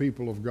of the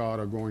people of God,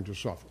 are going to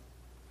suffer.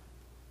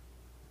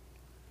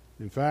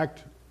 In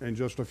fact, in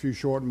just a few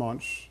short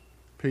months,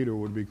 Peter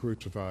would be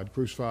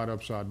crucified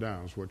upside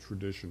down, is what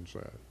tradition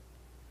said.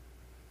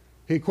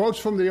 He quotes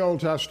from the Old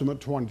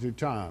Testament 20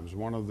 times,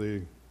 one of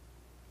the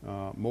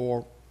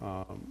more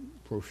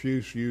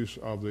profuse use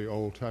of the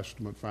Old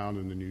Testament found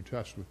in the New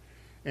Testament.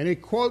 And he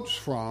quotes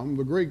from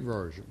the Greek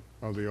version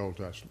of the Old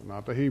Testament,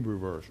 not the Hebrew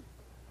version,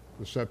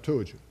 the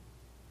Septuagint.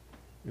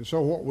 And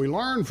so what we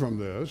learn from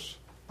this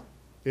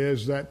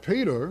is that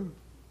Peter,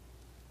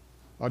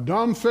 a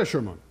dumb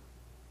fisherman,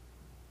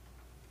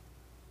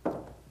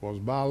 was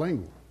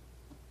bilingual.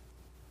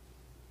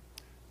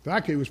 In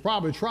fact, he was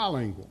probably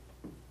trilingual.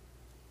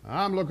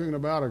 I'm looking at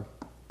about a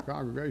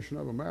congregation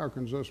of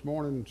Americans this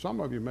morning.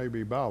 Some of you may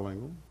be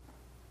bilingual.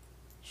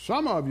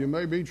 Some of you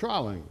may be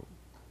trilingual.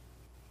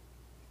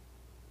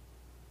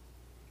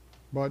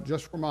 But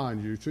just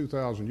remind you,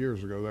 2,000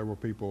 years ago, there were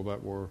people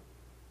that were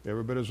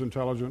every bit as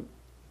intelligent,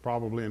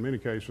 probably in many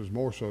cases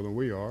more so than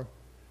we are,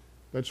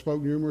 that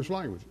spoke numerous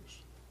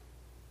languages.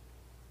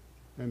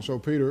 And so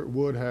Peter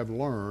would have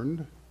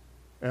learned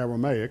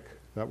Aramaic.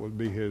 That would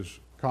be his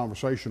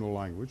conversational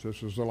language.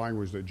 This is the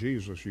language that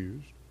Jesus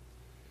used.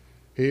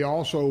 He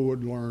also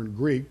would learn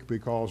Greek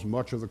because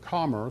much of the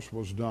commerce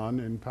was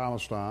done in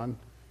Palestine,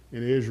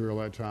 in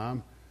Israel at that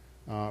time,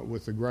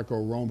 with the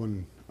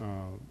Greco-Roman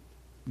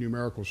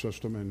numerical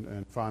system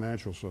and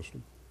financial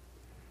system.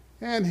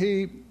 And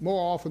he,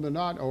 more often than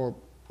not, or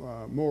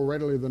more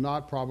readily than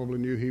not, probably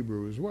knew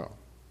Hebrew as well.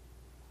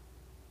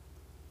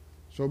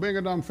 So being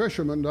a dumb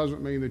fisherman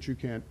doesn't mean that you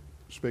can't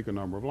speak a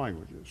number of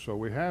languages. So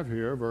we have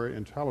here a very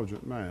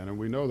intelligent man, and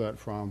we know that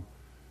from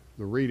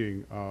the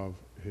reading of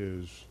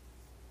his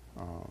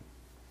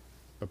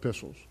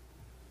epistles.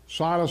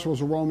 Silas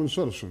was a Roman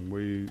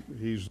citizen.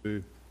 He's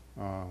the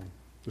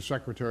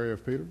secretary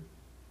of Peter.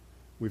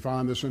 We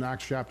find this in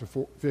Acts chapter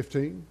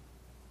 15.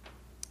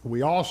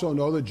 We also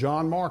know that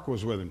John Mark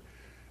was with him.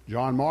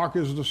 John Mark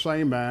is the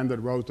same man that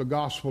wrote the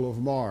Gospel of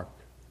Mark.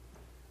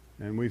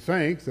 And we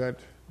think that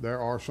there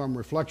are some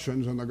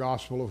reflections in the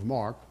Gospel of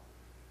Mark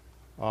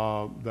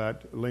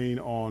that lean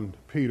on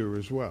Peter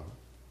as well.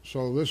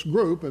 So this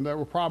group, and there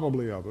were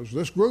probably others,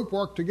 this group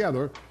worked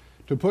together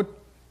to put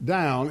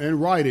down in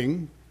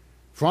writing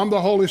from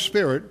the Holy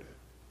Spirit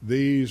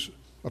these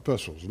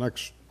epistles.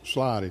 Next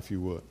slide, if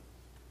you would.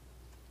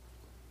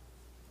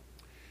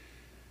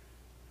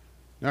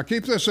 Now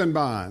keep this in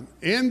mind.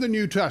 In the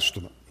New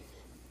Testament,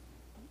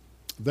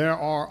 there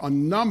are a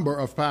number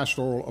of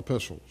pastoral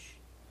epistles.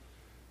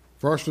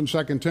 1st and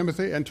 2nd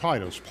Timothy and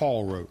Titus,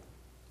 Paul wrote.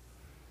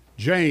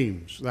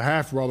 James, the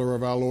half-brother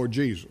of our Lord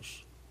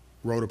Jesus,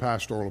 wrote a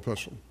pastoral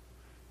epistle.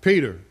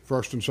 Peter,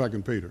 1st and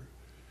 2nd Peter.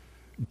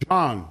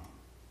 John,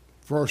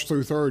 1st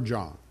through 3rd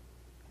John.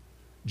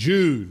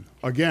 Jude,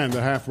 again,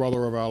 the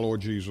half-brother of our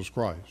Lord Jesus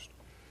Christ.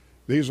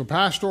 These are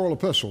pastoral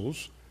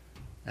epistles,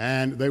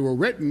 and they were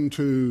written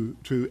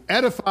to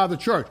edify the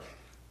church.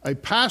 A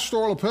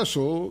pastoral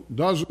epistle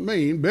doesn't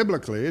mean,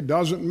 biblically, it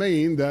doesn't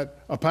mean that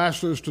a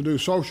pastor is to do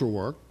social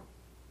work.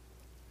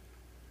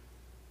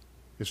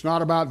 It's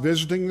not about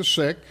visiting the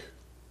sick.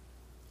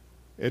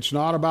 It's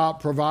not about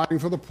providing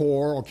for the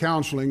poor or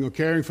counseling or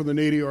caring for the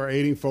needy or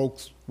aiding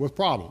folks with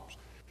problems.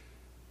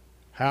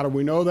 How do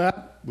we know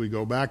that? We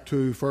go back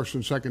to 1st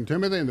and 2nd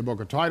Timothy and the book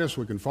of Titus.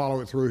 We can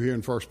follow it through here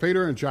in 1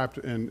 Peter and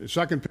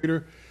 2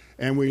 Peter.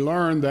 And we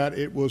learn that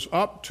it was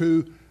up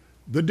to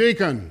the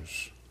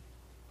deacons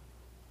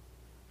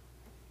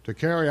to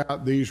carry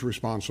out these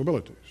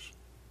responsibilities.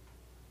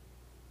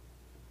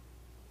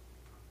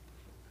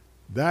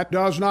 That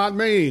does not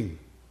mean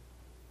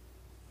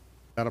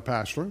that a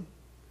pastor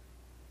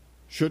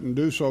shouldn't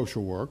do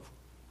social work,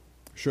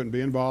 shouldn't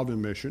be involved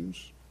in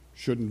missions,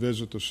 shouldn't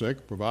visit the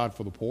sick, provide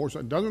for the poor.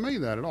 It doesn't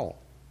mean that at all.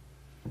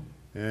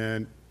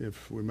 And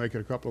if we make it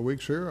a couple of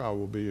weeks here, I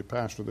will be a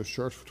pastor of this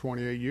church for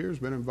 28 years,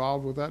 been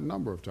involved with that a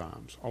number of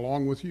times,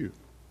 along with you.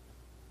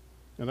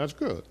 And that's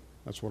good.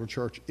 That's what a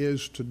church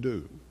is to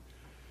do.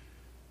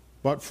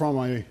 But from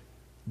a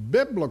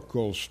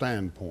biblical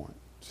standpoint,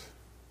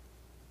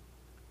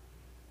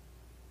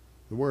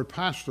 the word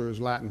pastor is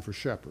Latin for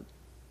shepherd.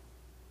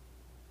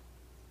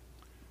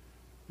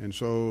 And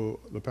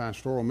so the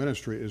pastoral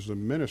ministry is the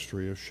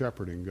ministry of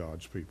shepherding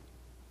God's people.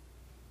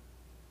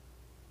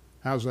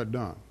 How's that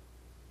done?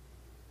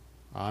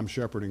 I'm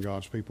shepherding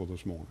God's people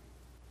this morning.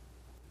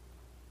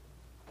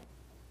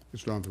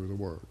 It's done through the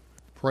Word.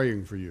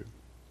 Praying for you.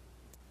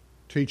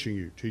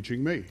 Teaching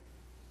me.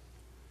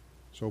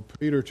 So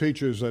Peter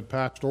teaches that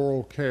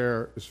pastoral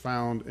care is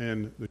found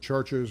in the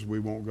churches. We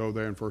won't go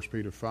there in 1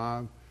 Peter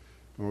 5.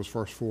 In those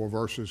first 4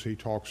 verses, he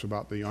talks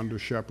about the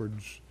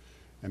under-shepherds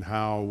and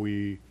how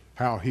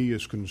he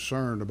is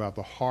concerned about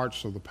the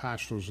hearts of the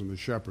pastors and the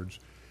shepherds.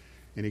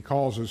 And he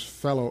calls his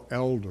fellow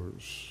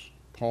elders,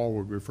 Paul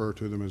would refer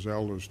to them as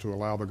elders, to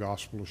allow the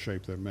gospel to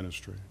shape their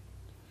ministry.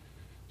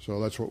 So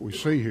that's what we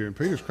see here. And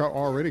Peter's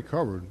already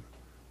covered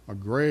a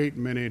great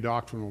many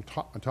doctrinal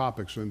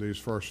topics in these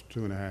first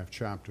 2.5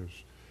 chapters.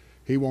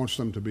 He wants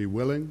them to be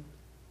willing.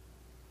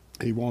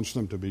 He wants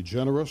them to be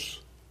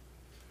generous.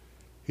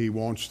 He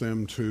wants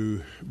them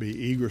to be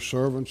eager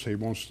servants. He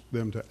wants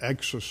them to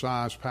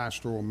exercise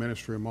pastoral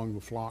ministry among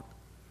the flock,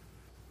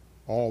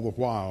 all the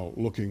while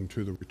looking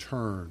to the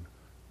return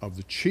of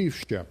the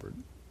chief shepherd,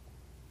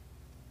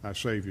 our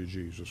Savior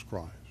Jesus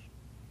Christ,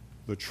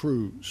 the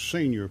true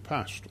senior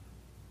pastor,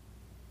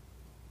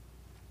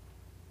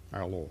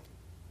 our Lord.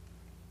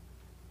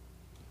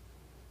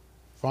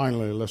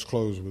 Finally, let's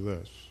close with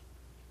this.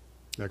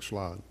 Next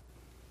slide.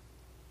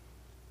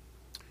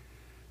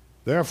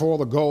 Therefore,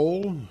 the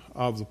goal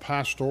of the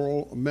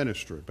pastoral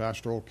ministry,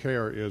 pastoral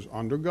care, is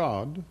under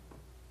God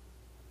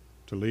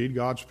to lead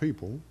God's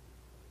people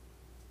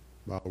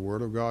by the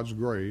word of God's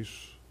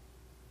grace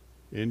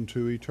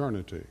into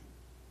eternity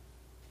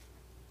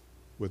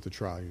with the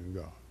triune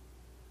God.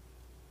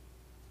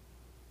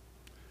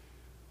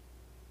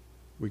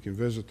 We can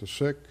visit the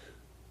sick.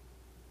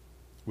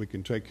 We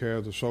can take care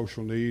of the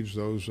social needs,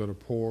 those that are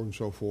poor and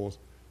so forth.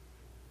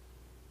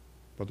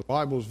 But the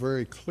Bible is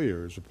very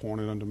clear. It's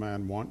appointed unto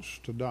man once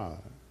to die.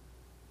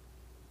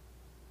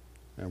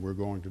 And we're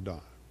going to die.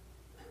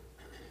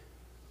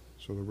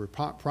 So the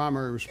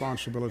primary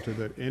responsibility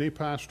that any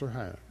pastor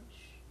has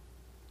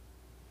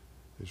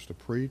is to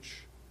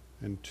preach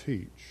and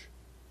teach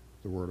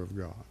the Word of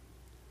God.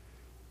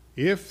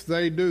 If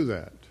they do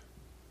that,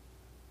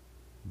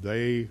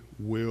 they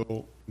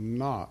will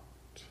not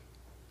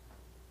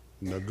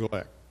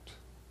neglect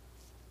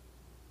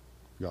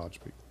God's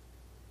people.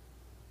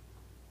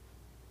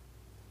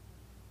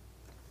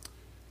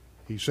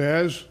 He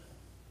says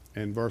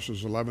in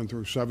verses 11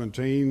 through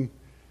 17,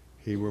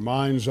 he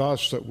reminds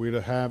us that we're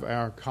to have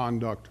our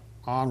conduct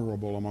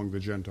honorable among the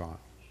Gentiles.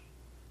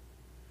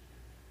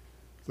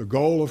 The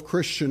goal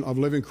of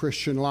living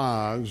Christian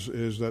lives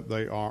is that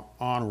they are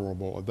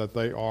honorable, that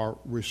they are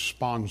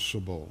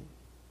responsible.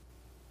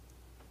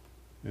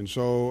 And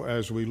so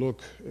as we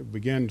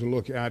begin to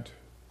look at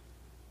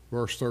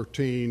verse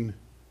 13,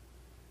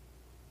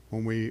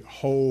 when we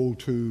hold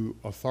to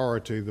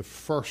authority, the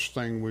first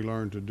thing we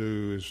learn to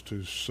do is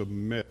to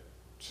submit.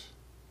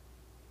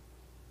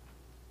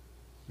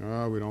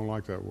 Oh, we don't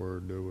like that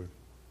word, do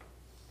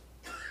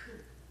we?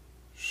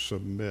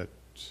 Submit.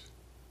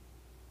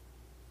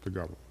 the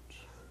governments.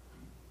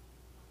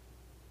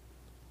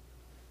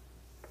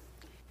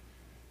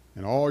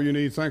 And all you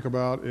need to think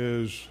about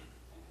is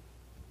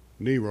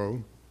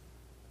Nero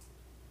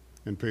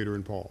and Peter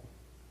and Paul.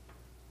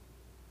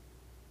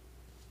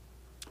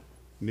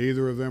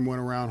 Neither of them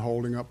went around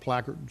holding up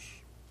placards.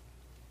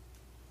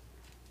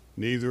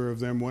 Neither of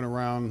them went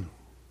around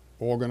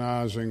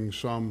organizing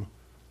some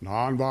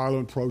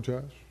nonviolent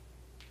protest.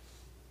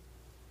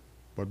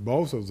 But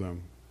both of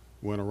them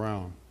went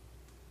around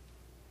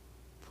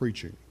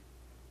preaching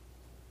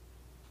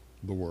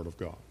the Word of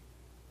God.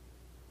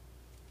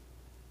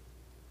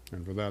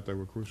 And for that they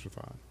were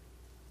crucified.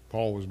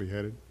 Paul was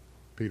beheaded.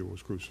 Peter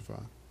was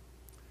crucified.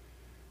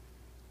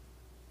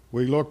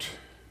 We looked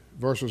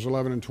verses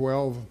 11 and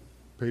 12.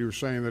 Peter's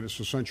saying that it's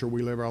essential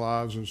we live our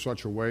lives in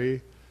such a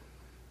way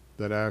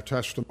that our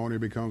testimony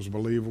becomes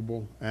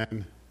believable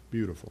and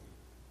beautiful.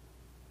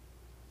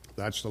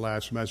 That's the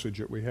last message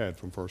that we had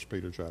from 1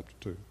 Peter chapter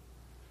 2.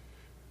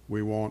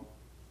 We want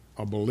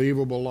a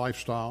believable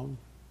lifestyle,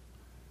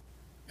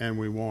 and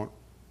we want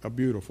a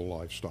beautiful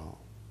lifestyle.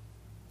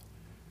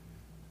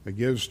 It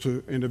gives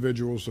to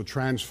individuals the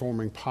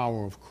transforming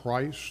power of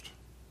Christ,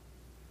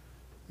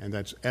 and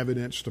that's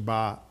evidenced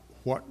by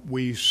what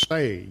we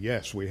say.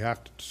 Yes,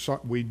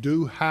 we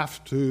do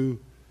have to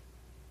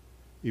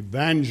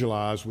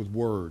evangelize with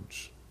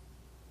words.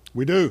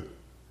 We do.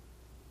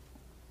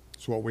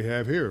 It's what we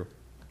have here,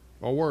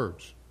 are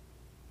words.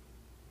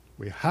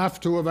 We have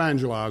to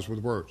evangelize with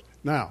words.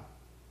 Now,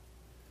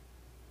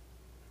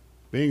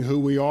 being who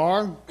we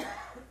are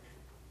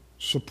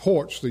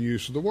supports the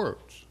use of the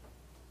words.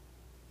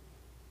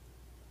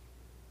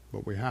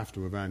 But we have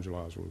to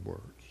evangelize with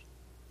words.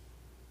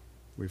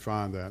 We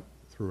find that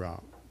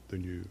throughout the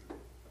New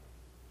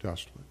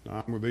Testament.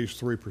 Now, with these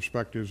three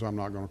perspectives, I'm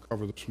not going to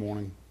cover this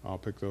morning. I'll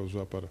pick those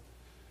up at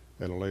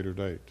a later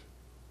date.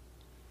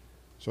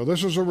 So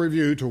this is a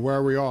review to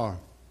where we are.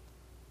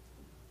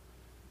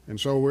 And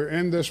so we're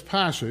in this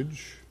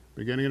passage,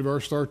 beginning in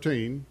verse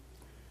 13,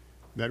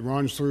 that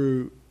runs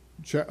through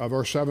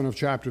verse 7 of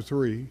chapter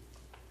 3.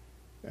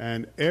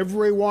 And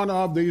every one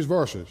of these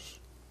verses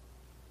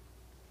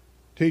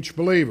teach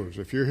believers.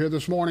 If you're here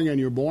this morning and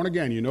you're born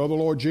again, you know the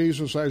Lord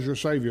Jesus as your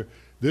Savior,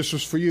 this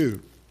is for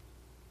you.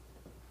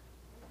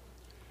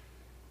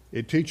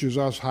 It teaches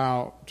us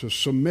how to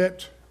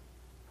submit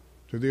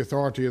to the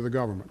authority of the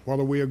government,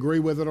 whether we agree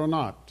with it or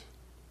not.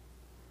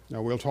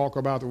 Now, we'll talk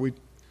about when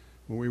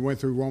we went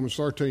through Romans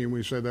 13,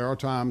 we said there are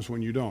times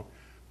when you don't.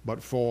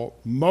 But for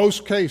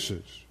most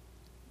cases,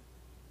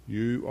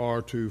 you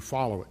are to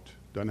follow it.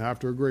 Doesn't have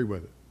to agree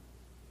with it.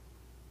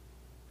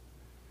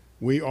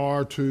 We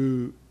are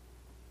to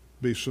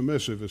be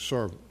submissive as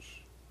servants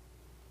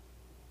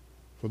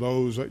for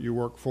those that you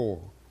work for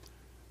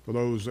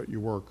those that you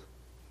work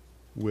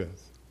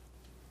with.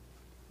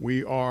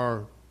 We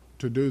are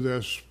to do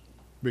this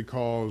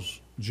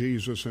because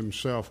Jesus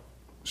himself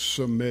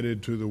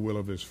submitted to the will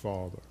of his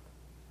Father.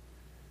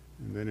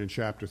 And then in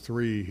chapter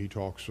 3, he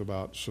talks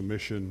about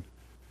submission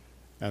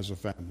as a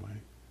family.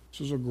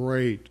 This is a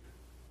great,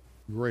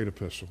 great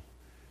epistle,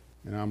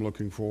 and I'm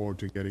looking forward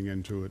to getting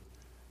into it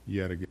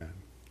yet again.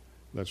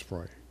 Let's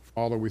pray.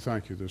 Father, we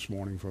thank you this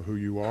morning for who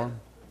you are.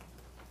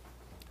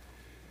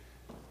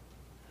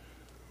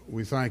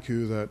 We thank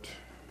you that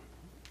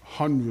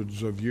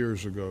hundreds of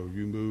years ago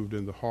you moved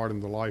in the heart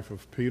and the life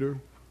of Peter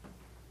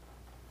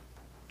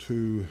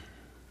to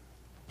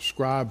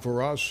scribe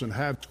for us and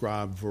have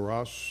scribed for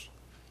us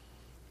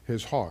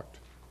his heart.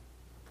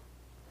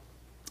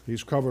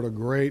 He's covered a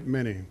great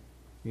many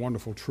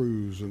wonderful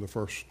truths in the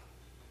first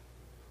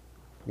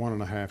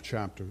 1.5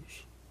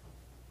 chapters.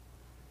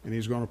 And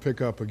he's going to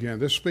pick up again.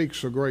 This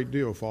speaks a great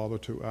deal, Father,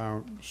 to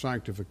our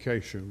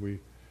sanctification. We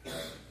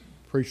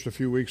preached a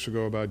few weeks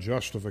ago about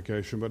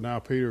justification, but now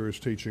Peter is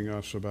teaching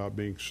us about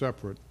being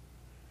separate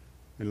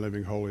and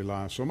living holy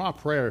lives. So my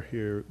prayer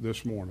here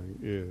this morning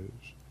is,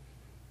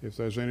 if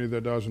there's any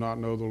that does not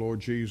know the Lord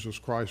Jesus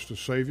Christ as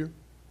Savior,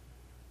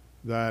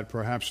 that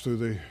perhaps through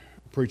the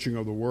preaching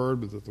of the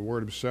Word, but that the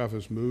Word itself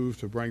has moved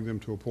to bring them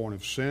to a point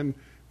of sin.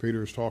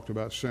 Peter has talked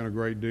about sin a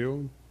great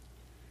deal.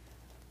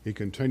 He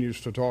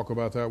continues to talk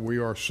about that. We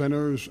are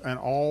sinners and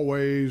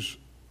always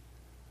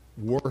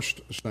worse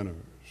sinners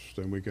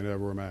than we can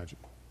ever imagine.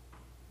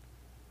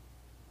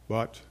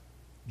 But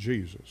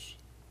Jesus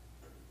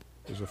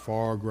is a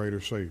far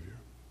greater Savior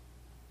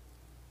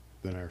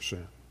than our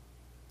sin.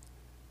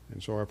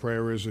 And so our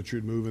prayer is that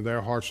you'd move in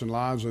their hearts and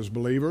lives as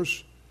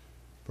believers.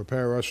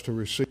 Prepare us to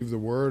receive the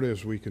Word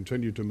as we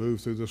continue to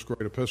move through this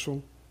great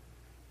epistle.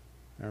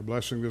 Our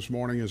blessing this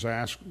morning is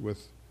asked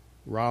with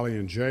Riley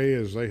and Jay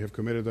as they have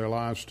committed their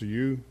lives to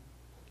you.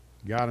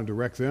 Guide and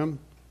direct them.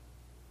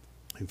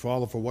 And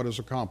Father, for what is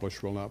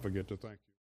accomplished, we'll not forget to thank you.